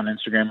 on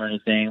Instagram or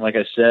anything. Like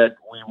I said,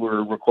 we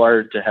were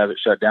required to have it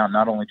shut down,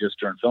 not only just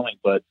during filming,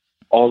 but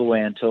all the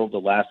way until the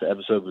last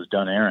episode was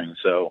done airing.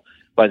 So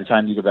by the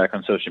time you go back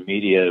on social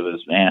media, it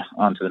was,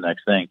 on to the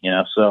next thing,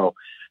 So,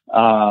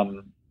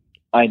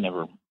 I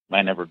never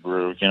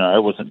grew, I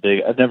wasn't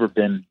big. I've never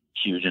been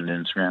huge into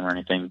Instagram or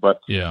anything,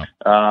 but no.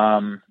 I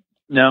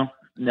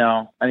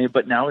mean,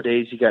 but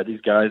nowadays you got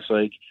these guys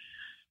like,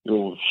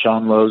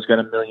 Sean Lowe's got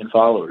 1 million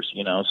followers,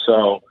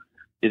 so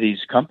these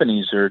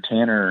companies, or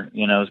Tanner,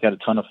 has got a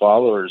ton of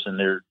followers, and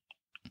they're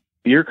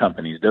beer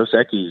companies, Dos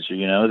Equis,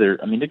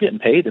 they're getting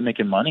paid, they're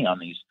making money on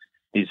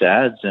these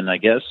ads. And I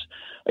guess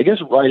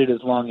write it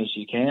as long as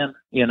you can,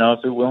 if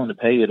they're willing to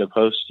pay you to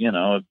post,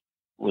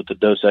 with the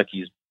Dos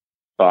Equis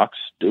box,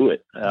 do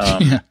it.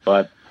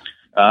 But,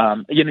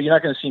 you're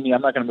not going to see me.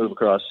 I'm not going to move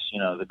across,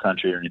 the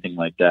country or anything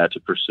like that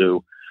to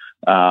pursue.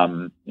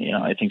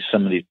 I think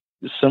some of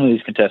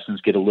these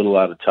contestants get a little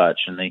out of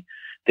touch, and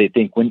they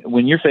think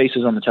when your face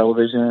is on the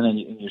television and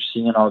you're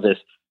seeing all this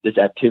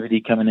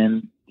activity coming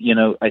in,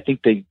 I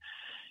think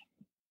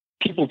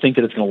people think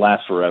that it's going to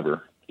last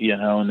forever,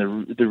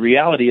 and the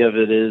reality of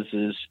it is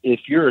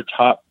if you're a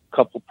top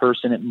couple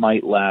person, it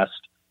might last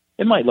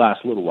a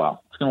little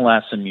while. It's going to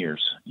last some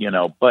years,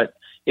 but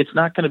it's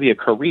not going to be a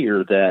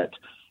career that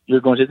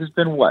you're going to. This has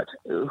been what?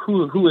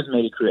 Who has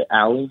made a career?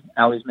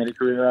 Allie's made a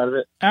career out of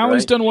it.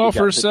 Allie's done well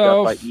for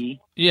herself.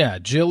 Yeah,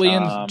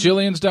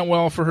 Jillian's done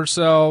well for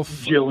herself.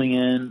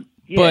 Jillian,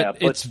 but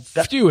it's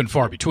few and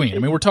far between. I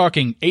mean, we're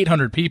talking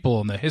 800 people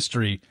in the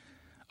history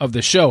of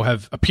the show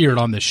have appeared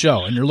on this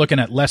show, and you're looking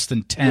at less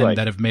than 10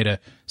 that have made a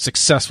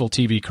successful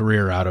TV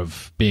career out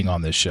of being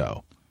on this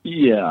show.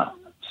 Yeah,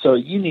 so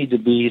you need to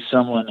be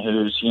someone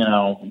who's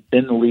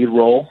been the lead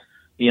role,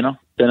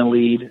 been a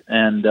lead,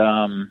 and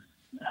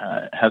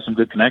have some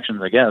good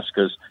connections, I guess,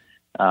 because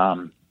I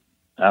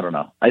don't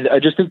know. I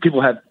just think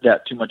people have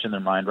that too much in their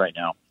mind right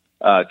now,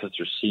 because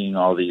they're seeing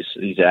all these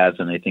ads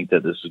and they think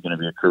that this is going to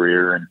be a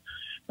career. And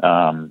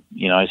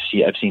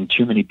I've seen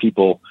too many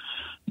people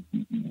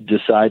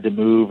decide to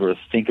move or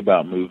think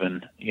about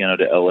moving,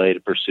 to LA to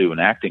pursue an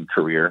acting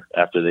career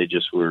after they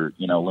just were,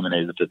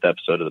 eliminated the 5th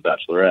episode of The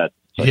Bachelorette.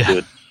 So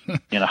yeah.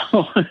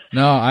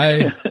 No,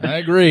 I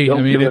agree. Don't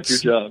I mean, give up your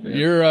job,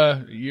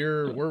 man.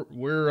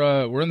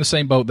 we're in the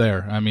same boat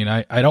there. I mean,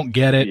 I don't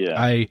get it.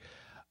 Yeah.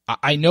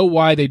 I know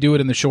why they do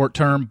it in the short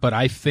term, but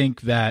I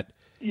think that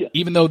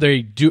even though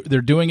they're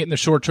doing it in the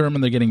short term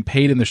and they're getting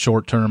paid in the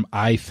short term,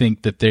 I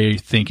think that they're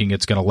thinking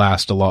it's going to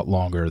last a lot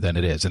longer than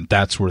it is, and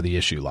that's where the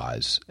issue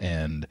lies.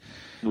 And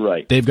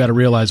they've got to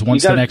realize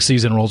once the next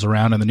season rolls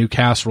around and the new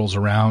cast rolls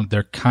around,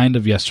 they're kind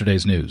of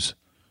yesterday's news.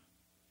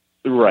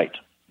 Right.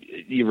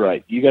 You're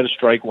right. You got to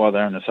strike while the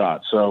iron is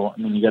hot. So, I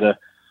mean, you got to,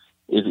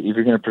 if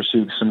you're going to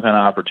pursue some kind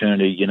of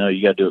opportunity, you got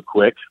to do it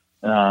quick.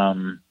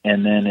 And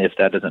then if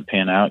that doesn't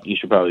pan out, you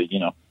should probably,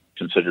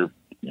 consider,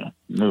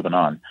 moving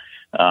on.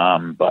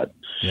 But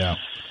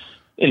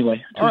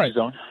anyway, all right.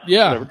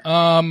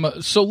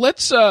 So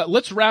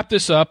let's wrap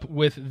this up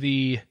with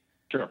the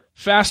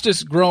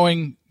fastest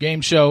growing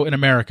game show in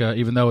America,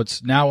 even though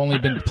it's now only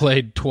been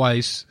played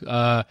twice.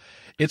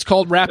 It's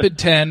called Rapid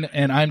 10,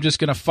 and I'm just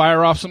going to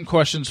fire off some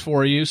questions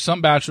for you,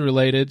 some Bachelor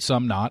related,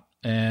 some not.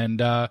 And,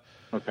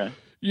 okay.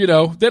 They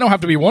don't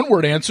have to be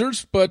one-word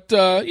answers, but,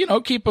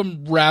 keep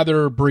them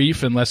rather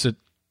brief unless it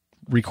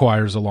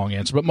requires a long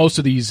answer. But most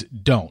of these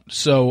don't.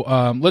 So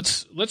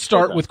let's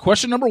start with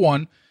question number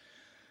 1.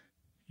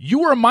 You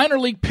were a minor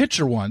league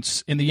pitcher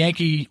once in the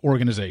Yankee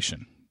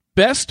organization.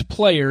 Best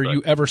player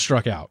you ever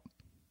struck out?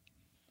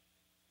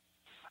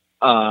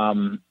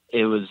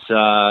 It was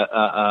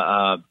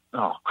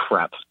oh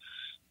crap!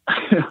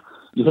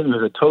 You think it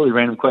was a totally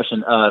random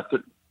question.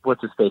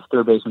 What's his face?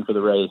 Third baseman for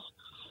the Rays.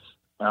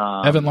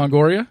 Evan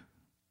Longoria?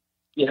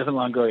 Yeah, Evan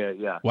Longoria.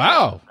 Yeah.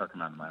 Wow.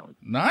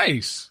 Nice.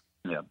 Nice.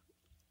 Yeah.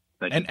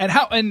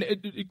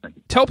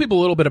 Tell people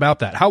a little bit about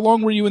that. How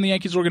long were you in the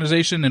Yankees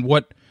organization, and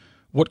what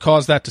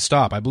caused that to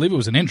stop? I believe it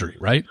was an injury,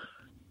 right?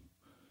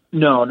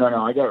 No.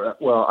 I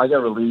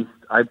got released.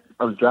 I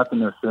was drafted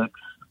in 06.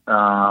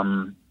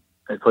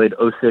 I played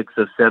 06,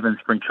 07,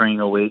 spring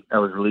training 08. I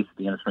was released at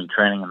the end of spring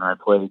training, and then I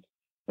played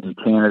in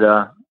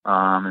Canada,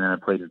 and then I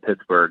played in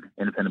Pittsburgh,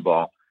 independent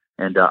ball.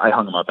 And I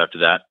hung them up after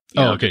that.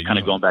 Okay. Kind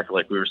of going back to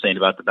like we were saying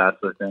about the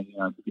Bachelor thing.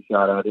 Took a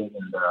shot at it,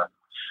 and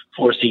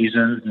 4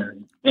 seasons,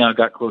 and I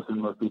got closer to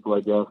most people, I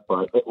guess.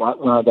 But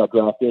when I got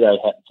drafted, I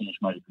hadn't finished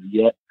my degree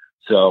yet,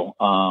 so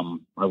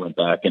I went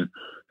back and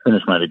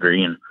finished my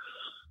degree, and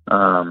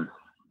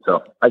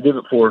so I did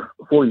it for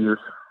 4 years.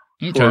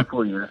 Okay.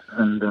 4 years,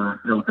 and it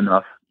was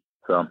enough.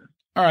 So,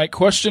 all right.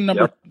 Question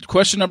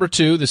number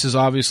 2. This is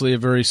obviously a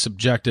very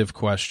subjective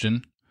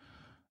question.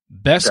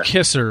 Best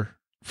kisser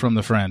from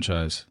the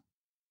franchise.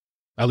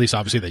 At least,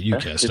 obviously, that you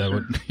kissed.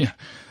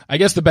 I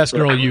guess the best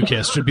girl you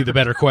kissed should be the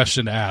better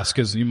question to ask,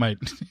 because you might.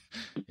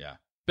 Yeah.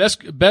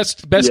 Best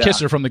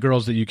kisser from the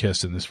girls that you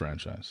kissed in this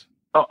franchise.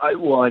 Oh,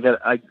 I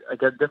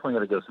definitely got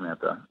to go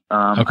Samantha.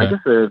 Okay. I guess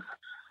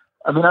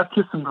I've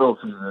kissed some girls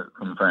from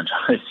the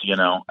franchise,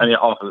 I mean,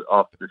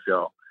 off the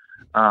show.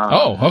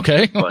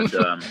 Okay. But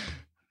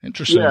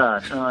Interesting.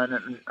 yeah, no,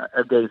 and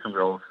I've dated some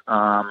girls.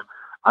 I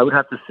would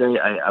have to say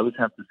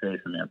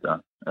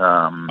Samantha.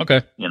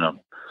 Okay.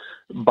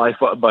 By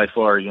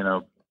far,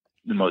 the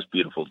most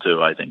beautiful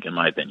too, I think, in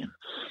my opinion.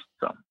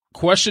 So,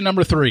 question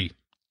number 3: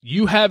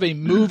 you have a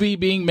movie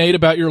being made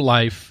about your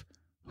life.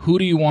 Who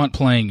do you want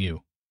playing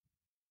you?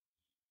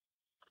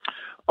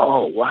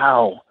 Oh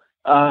wow.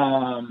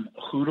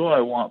 Who do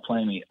I want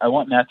playing me? I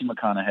want Matthew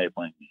McConaughey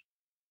playing me.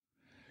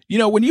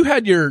 When you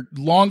had your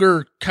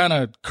longer, kind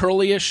of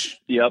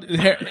curly-ish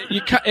hair,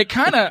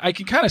 I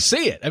can kind of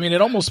see it. I mean,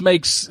 it almost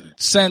makes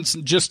sense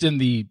just in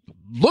the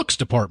looks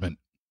department.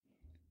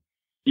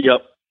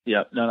 Yep.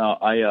 No,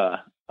 I'm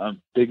a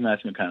big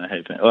Matthew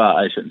McConaughey fan. Well,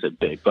 I shouldn't say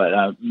big,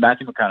 but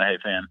Matthew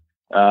McConaughey fan.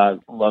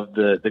 Love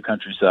the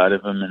countryside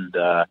of him, and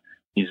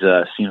he's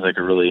seems like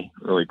a really,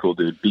 really cool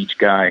dude, beach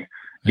guy.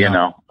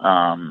 Yeah.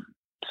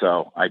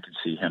 So I could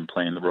see him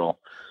playing the role.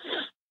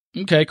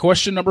 Okay,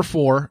 question number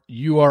 4.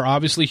 You are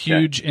obviously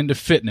huge into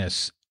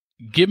fitness.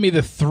 Give me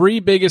the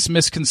 3 biggest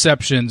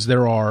misconceptions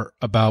there are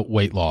about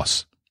weight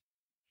loss.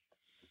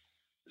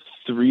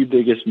 3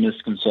 biggest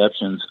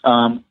misconceptions.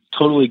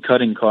 Totally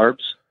cutting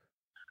carbs.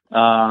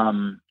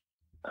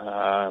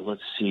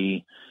 Let's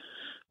see.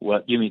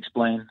 What? Give me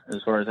explain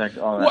as far as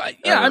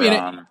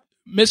that.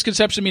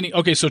 Misconception meaning,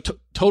 okay, so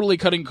totally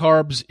cutting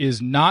carbs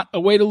is not a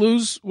way to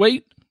lose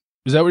weight?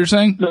 Is that what you're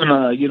saying?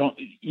 No, you don't.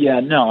 Yeah,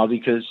 no,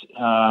 because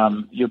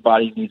your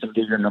body needs them.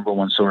 They're your number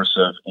one source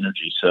of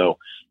energy, so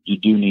you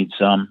do need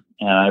some.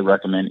 And I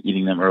recommend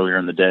eating them earlier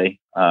in the day,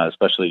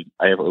 especially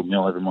I have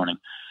oatmeal every morning.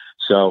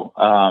 So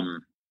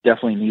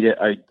definitely need it.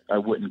 I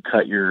wouldn't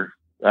cut your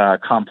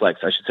complex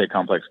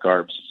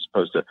carbs as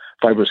opposed to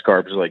fibrous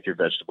carbs like your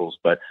vegetables,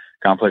 but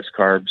complex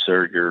carbs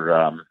are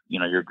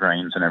your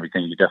grains and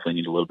everything. You definitely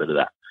need a little bit of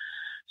that.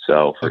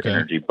 So for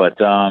energy. But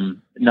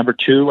number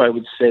 2, I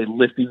would say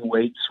lifting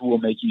weights will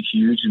make you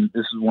huge. And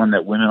this is one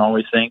that women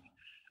always think.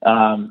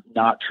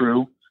 Not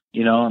true,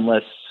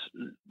 unless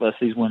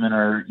these women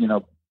are,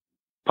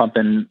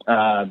 pumping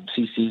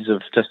cc's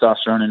of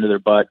testosterone into their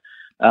butt.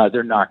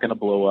 They're not going to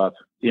blow up,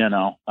 and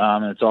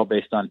it's all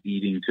based on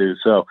eating too.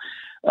 So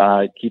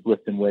keep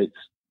lifting weights.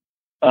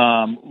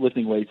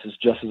 Lifting weights is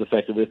just as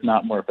effective, if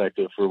not more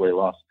effective, for weight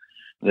loss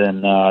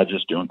than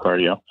just doing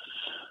cardio.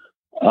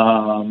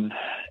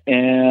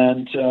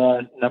 And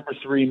number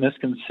 3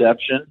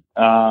 misconception,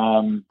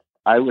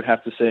 I would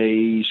have to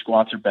say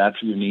squats are bad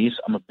for your knees.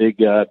 I'm a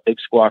big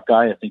squat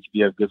guy. I think if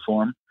you have good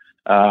form,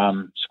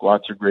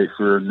 squats are great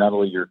for not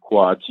only your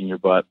quads and your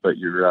butt, but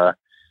your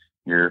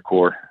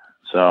core.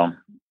 So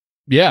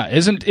yeah,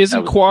 isn't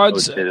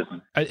quads?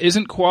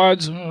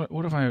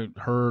 What have I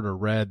heard or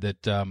read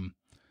that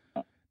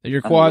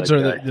your quads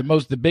are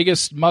the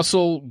biggest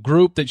muscle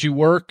group that you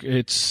work.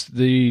 It's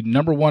the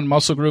number 1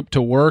 muscle group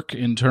to work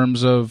in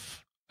terms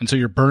of, and so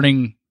you're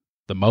burning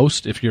the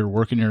most if you're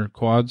working your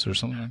quads or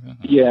something like that.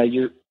 Yeah,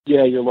 your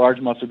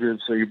large muscle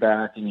groups are your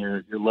back and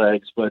your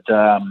legs, but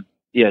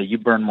you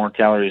burn more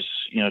calories,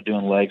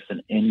 doing legs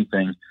than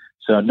anything.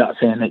 So I'm not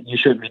saying that you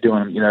shouldn't be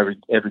doing them,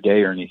 every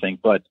day or anything,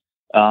 but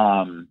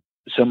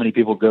so many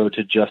people go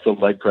to just a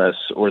leg press,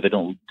 or they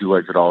don't do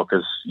legs at all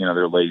because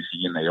they're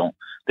lazy and they don't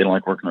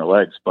like working their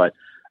legs. But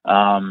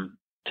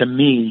to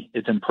me,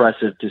 it's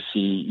impressive to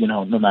see,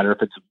 no matter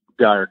if it's a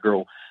guy or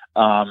girl,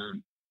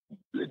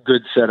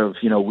 good set of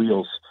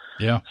wheels.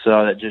 Yeah.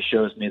 So that just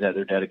shows me that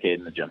they're dedicated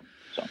in the gym.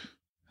 So,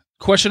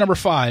 question number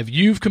 5: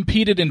 you've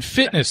competed in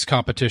fitness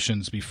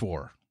competitions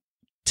before.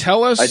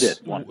 Tell us. I did.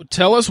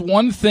 Tell us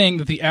one thing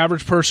that the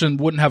average person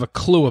wouldn't have a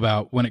clue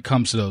about when it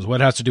comes to those. What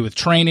it has to do with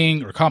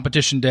training or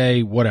competition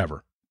day,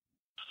 whatever.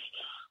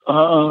 As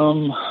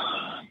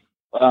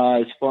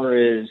far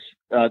as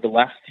the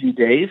last few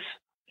days,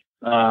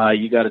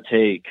 you got to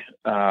take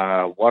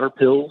water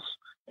pills,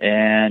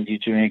 and you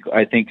drink.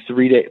 I think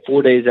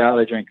 4 days out,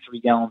 I drank 3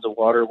 gallons of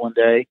water one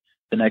day.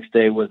 The next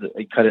day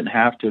I cut it in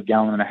half to 1.5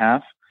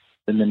 gallons.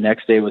 Then the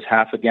next day was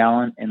half a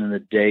gallon, and then the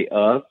day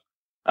of.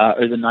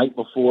 Or the night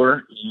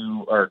before,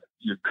 you're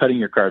cutting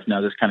your carbs.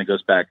 Now this kind of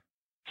goes back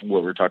to what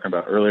we were talking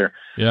about earlier.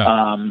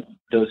 Yeah.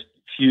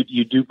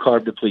 You do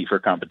carb deplete for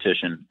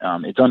competition.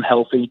 It's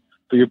unhealthy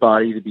for your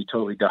body to be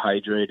totally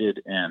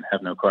dehydrated and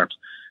have no carbs.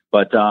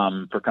 But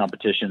for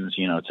competitions,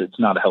 it's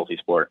not a healthy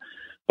sport.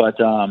 But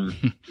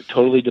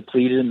totally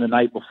depleted in the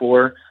night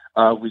before,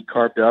 we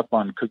carved up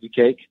on cookie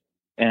cake,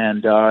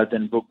 and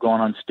then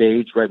going on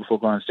stage. Right before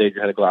going on stage,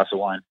 you had a glass of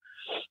wine.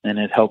 And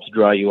it helps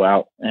dry you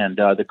out, and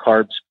the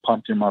carbs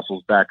pump your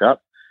muscles back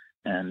up,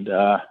 and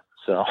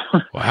so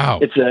wow,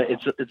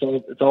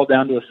 it's all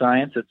down to a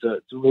science. It's a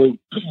really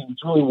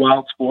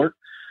wild sport,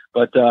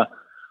 but a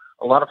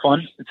lot of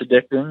fun. It's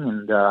addicting,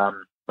 and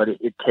but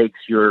it takes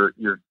your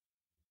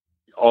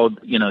all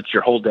it's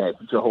your whole day,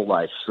 it's your whole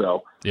life.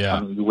 So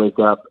yeah, you wake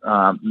up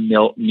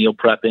meal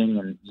prepping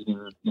and eating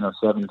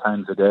 7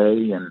 times a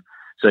day, and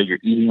so you're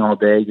eating all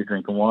day, you're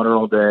drinking water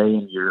all day,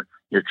 and you're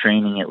you're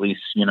training at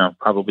least,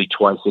 probably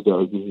twice a day.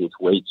 Usually it's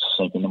weights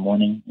like in the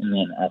morning, and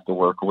then after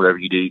work or whatever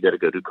you do, you got to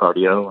go do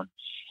cardio. And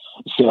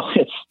so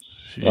it's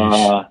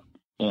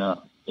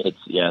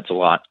a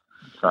lot.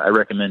 So I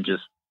recommend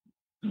just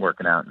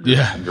working out and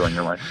enjoying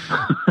your life.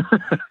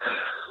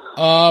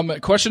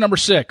 Question number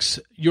 6,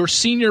 your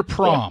senior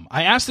prom.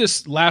 I asked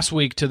this last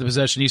week to the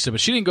Possessionista, but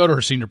she didn't go to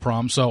her senior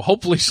prom, so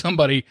hopefully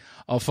somebody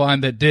I'll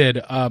find that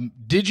did.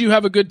 Did you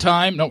have a good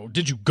time? No,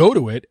 did you go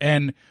to it?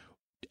 And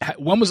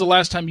when was the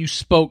last time you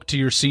spoke to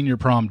your senior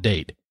prom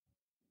date?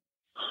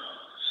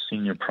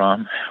 Senior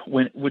prom?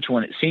 Which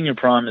one? Senior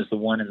prom is the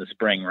one in the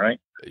spring, right?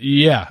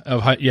 Yeah,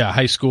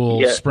 high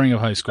school, spring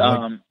of high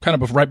school,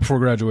 kind of right before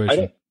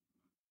graduation.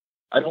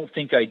 I don't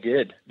think I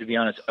did, to be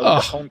honest. I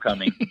was at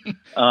homecoming. Okay.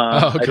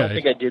 I don't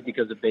think I did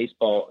because of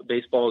baseball.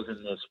 Baseball is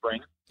in the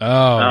spring.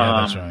 Oh,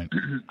 yeah, that's right.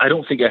 I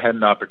don't think I had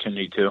an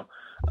opportunity to.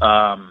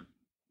 I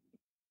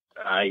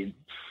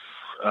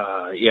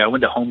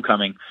went to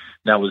homecoming.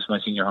 That was my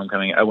senior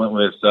homecoming. I went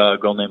with a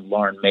girl named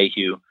Lauren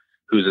Mayhew,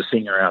 who's a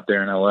singer out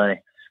there in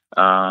L.A.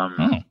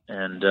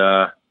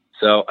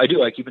 So I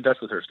do. I keep in touch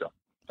with her still.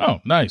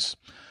 Oh, nice.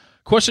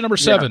 Question number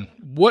 7. Yeah.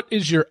 What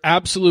is your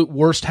absolute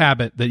worst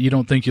habit that you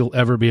don't think you'll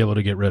ever be able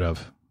to get rid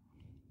of?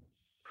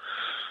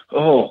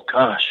 Oh,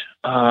 gosh.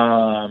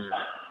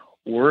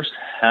 Worst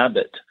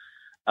habit.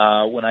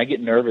 When I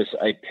get nervous,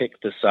 I pick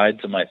the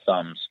sides of my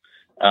thumbs,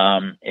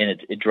 and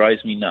it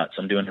drives me nuts.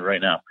 I'm doing it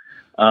right now.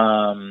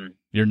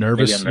 You're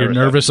nervous? You're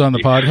nervous on the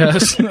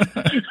podcast?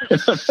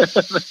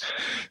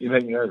 You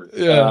make me nervous.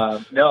 Yeah.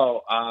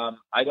 No, I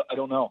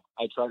don't know.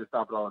 I try to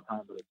stop it all the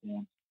time, but I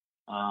can't.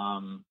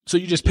 So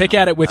you just pick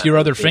at it with your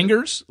other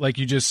fingers? Like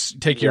you just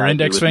take your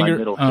index finger? My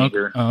middle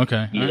finger. Oh,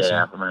 okay.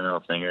 Yeah, for my middle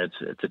finger.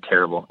 It's a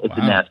terrible, it's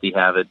a nasty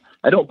habit.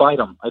 I don't bite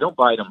them,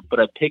 but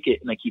I pick it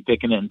and I keep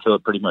picking it until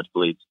it pretty much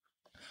bleeds.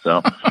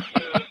 So,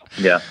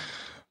 yeah.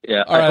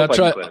 All right,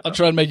 I'll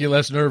try to make you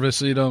less nervous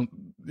so you don't,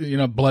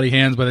 bloody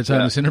hands by the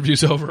time this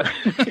interview's over.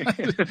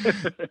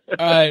 All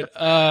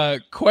right.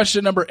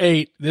 Question number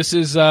 8. This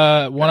is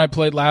one I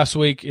played last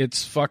week.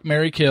 It's Fuck,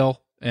 Marry, Kill,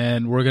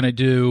 and we're gonna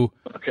do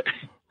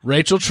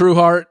Rachel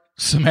Trueheart,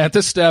 Samantha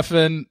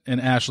Steffen,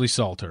 and Ashley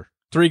Salter.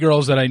 3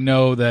 girls that I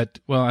know that.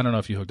 Well, I don't know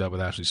if you hooked up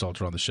with Ashley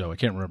Salter on the show. I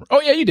can't remember. Oh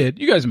yeah, you did.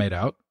 You guys made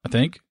out, I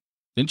think,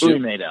 didn't you? We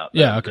made out.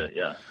 Yeah. Okay.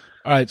 Yeah.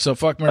 All right. So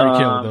Fuck, Marry,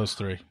 Kill with those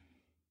 3.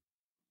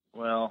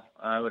 Well,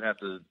 I would have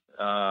to.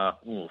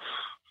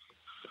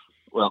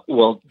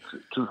 Well,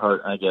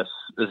 Trueheart, I guess.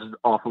 This is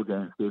awful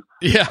game, Steve.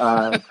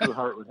 Yeah.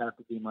 Trueheart would have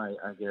to be my,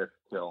 I guess,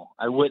 kill.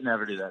 I would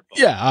never do that.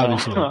 Yeah,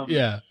 obviously.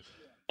 Yeah.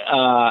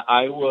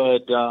 I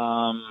would.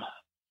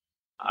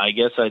 I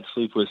guess I'd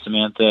sleep with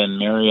Samantha and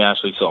marry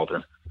Ashley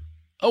Salter.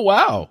 Oh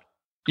wow!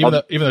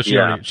 Even though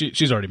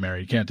she's already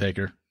married, you can't take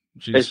her.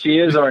 She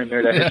is already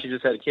married. I think she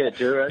just had a kid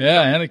too, right?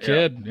 Yeah, and a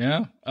kid.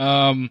 Yeah.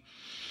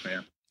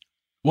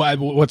 Well,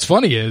 what's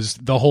funny is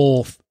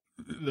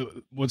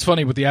what's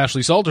funny with the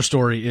Ashley Salter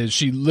story is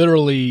she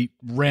literally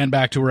ran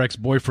back to her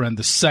ex-boyfriend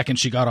the second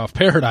she got off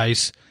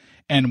Paradise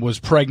and was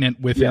pregnant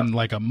within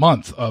like a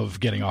month of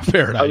getting off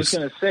Paradise. I was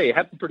going to say, it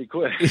happened pretty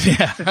quick.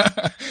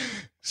 Yeah.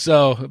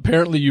 So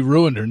apparently you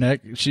ruined her,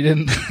 Nick. She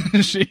didn't.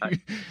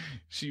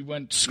 She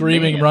went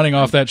screaming, running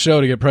off that show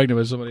to get pregnant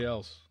with somebody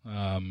else.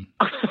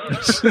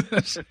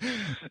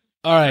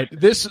 All right,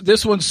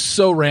 this one's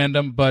so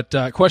random, but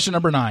question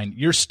number 9.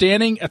 You're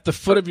standing at the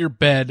foot of your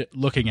bed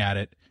looking at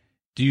it.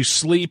 Do you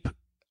sleep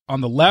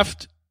on the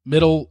left,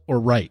 middle, or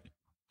right?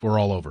 Or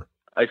all over?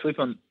 I sleep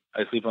on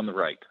the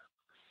right.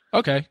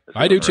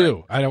 I do too.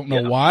 Right. I don't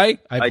know why.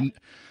 I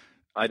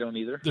don't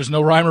either. There's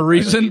no rhyme or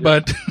reason,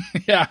 but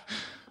yeah.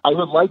 I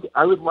would like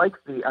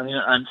the. I mean,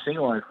 I'm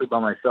single and I sleep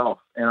by myself,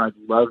 and I'd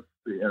love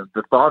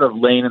the thought of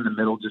laying in the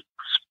middle, just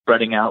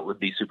spreading out, would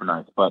be super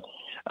nice. But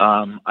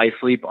I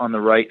sleep on the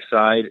right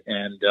side,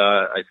 and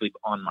I sleep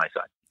on my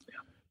side. Yeah.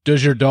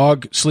 Does your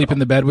dog sleep in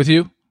the bed with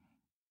you?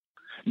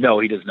 No,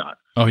 he does not.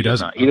 Oh, he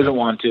doesn't. He doesn't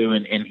want to,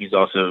 and he's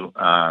also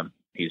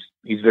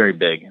he's very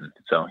big, and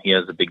so he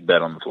has a big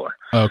bed on the floor.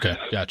 Okay,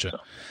 gotcha. So,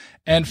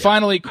 and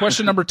finally,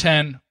 question number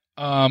 10.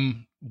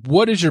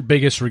 What is your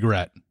biggest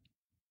regret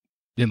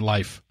in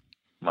life?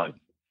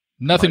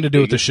 Nothing to do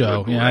with the show.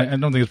 Regret. Yeah, I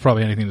don't think it's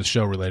probably anything that's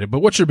show related.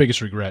 But what's your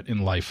biggest regret in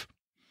life?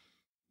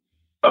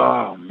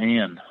 Oh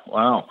man,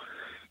 wow.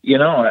 I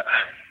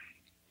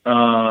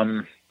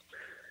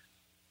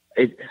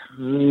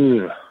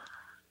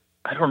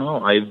don't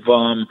know.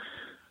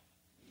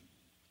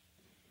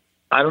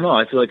 I don't know.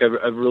 I feel like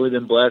I've really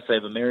been blessed. I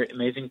have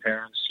amazing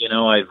parents.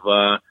 I've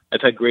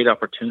had great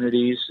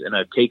opportunities, and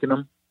I've taken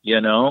them.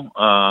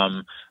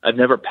 I've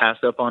never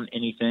passed up on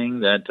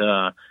anything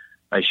that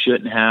I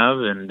shouldn't have,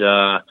 and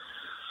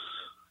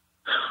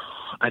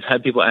I've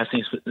had people ask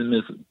me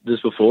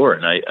this before,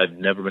 and I've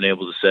never been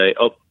able to say,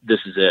 "Oh, this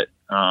is it."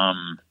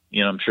 I'm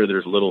sure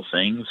there's little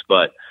things,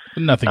 but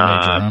nothing major.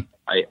 Huh?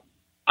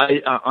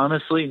 I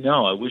honestly,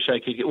 no. I wish I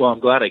could get. Well, I'm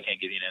glad I can't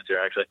give you an answer,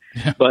 actually.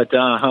 But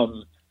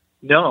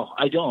no,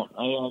 I don't.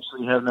 I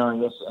actually have no. I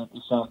guess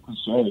it sounds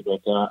cliche,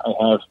 but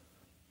I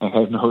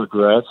have no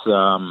regrets.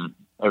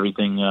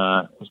 everything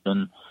has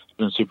been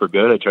super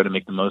good. I try to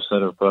make the most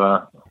out of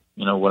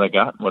what I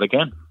got, what I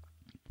can.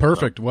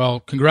 Perfect.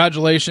 Well,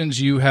 congratulations.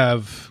 You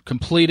have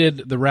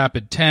completed the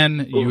Rapid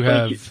 10. You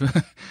have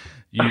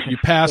you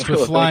passed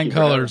with flying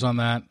colors on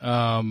that.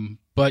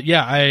 But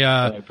yeah, I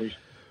appreciate.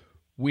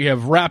 We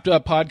have wrapped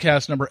up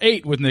podcast number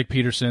 8 with Nick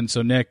Peterson.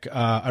 So, Nick,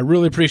 I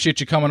really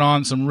appreciate you coming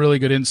on. Some really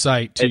good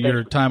insight to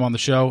your time on the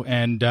show.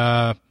 And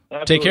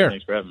take care.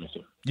 Thanks for having me,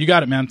 Steve. You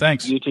got it, man.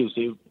 Thanks. You too,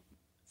 Steve.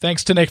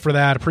 Thanks to Nick for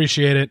that.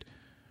 Appreciate it.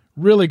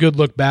 Really good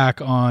look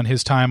back on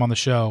his time on the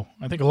show.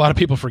 I think a lot of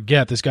people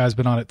forget this guy's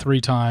been on it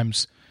 3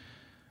 times,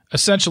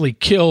 essentially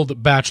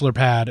killed Bachelor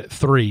Pad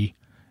 3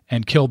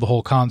 and killed the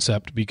whole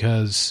concept,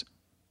 because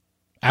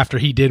after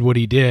he did what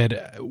he did,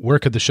 where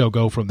could the show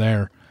go from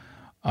there?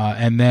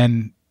 And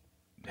then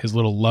his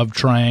little love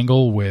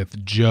triangle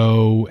with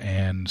Joe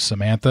and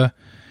Samantha.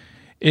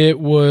 It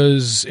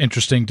was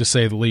interesting, to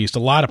say the least. A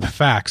lot of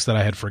facts that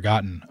I had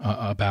forgotten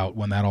about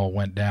when that all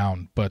went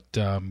down. But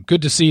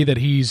good to see that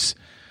he's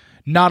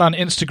not on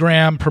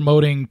Instagram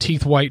promoting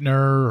teeth whitener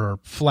or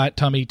flat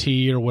tummy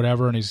tea or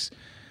whatever, and he's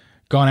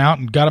gone out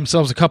and got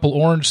himself a couple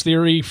Orange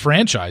Theory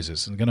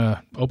franchises and going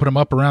to open them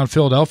up around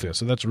Philadelphia.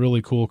 So that's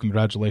really cool.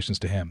 Congratulations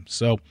to him.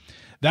 So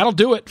that'll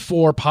do it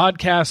for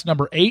podcast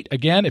number 8.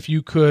 Again, if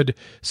you could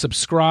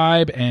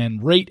subscribe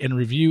and rate and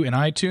review in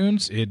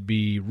iTunes, it'd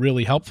be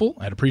really helpful.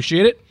 I'd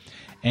appreciate it.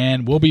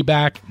 And we'll be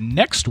back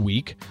next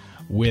week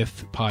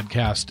with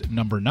podcast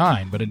number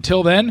 9. But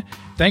until then,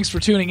 thanks for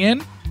tuning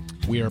in.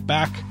 We are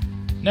back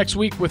next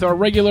week with our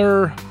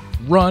regular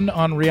run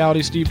on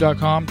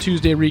realitysteve.com,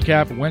 Tuesday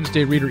recap,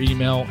 Wednesday reader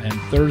email, and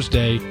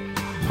Thursday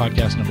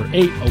podcast number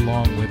 8,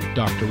 along with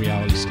Dr.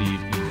 Reality Steve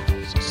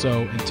emails.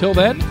 So until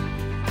then,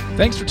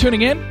 thanks for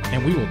tuning in,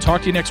 and we will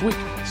talk to you next week.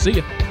 See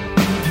ya.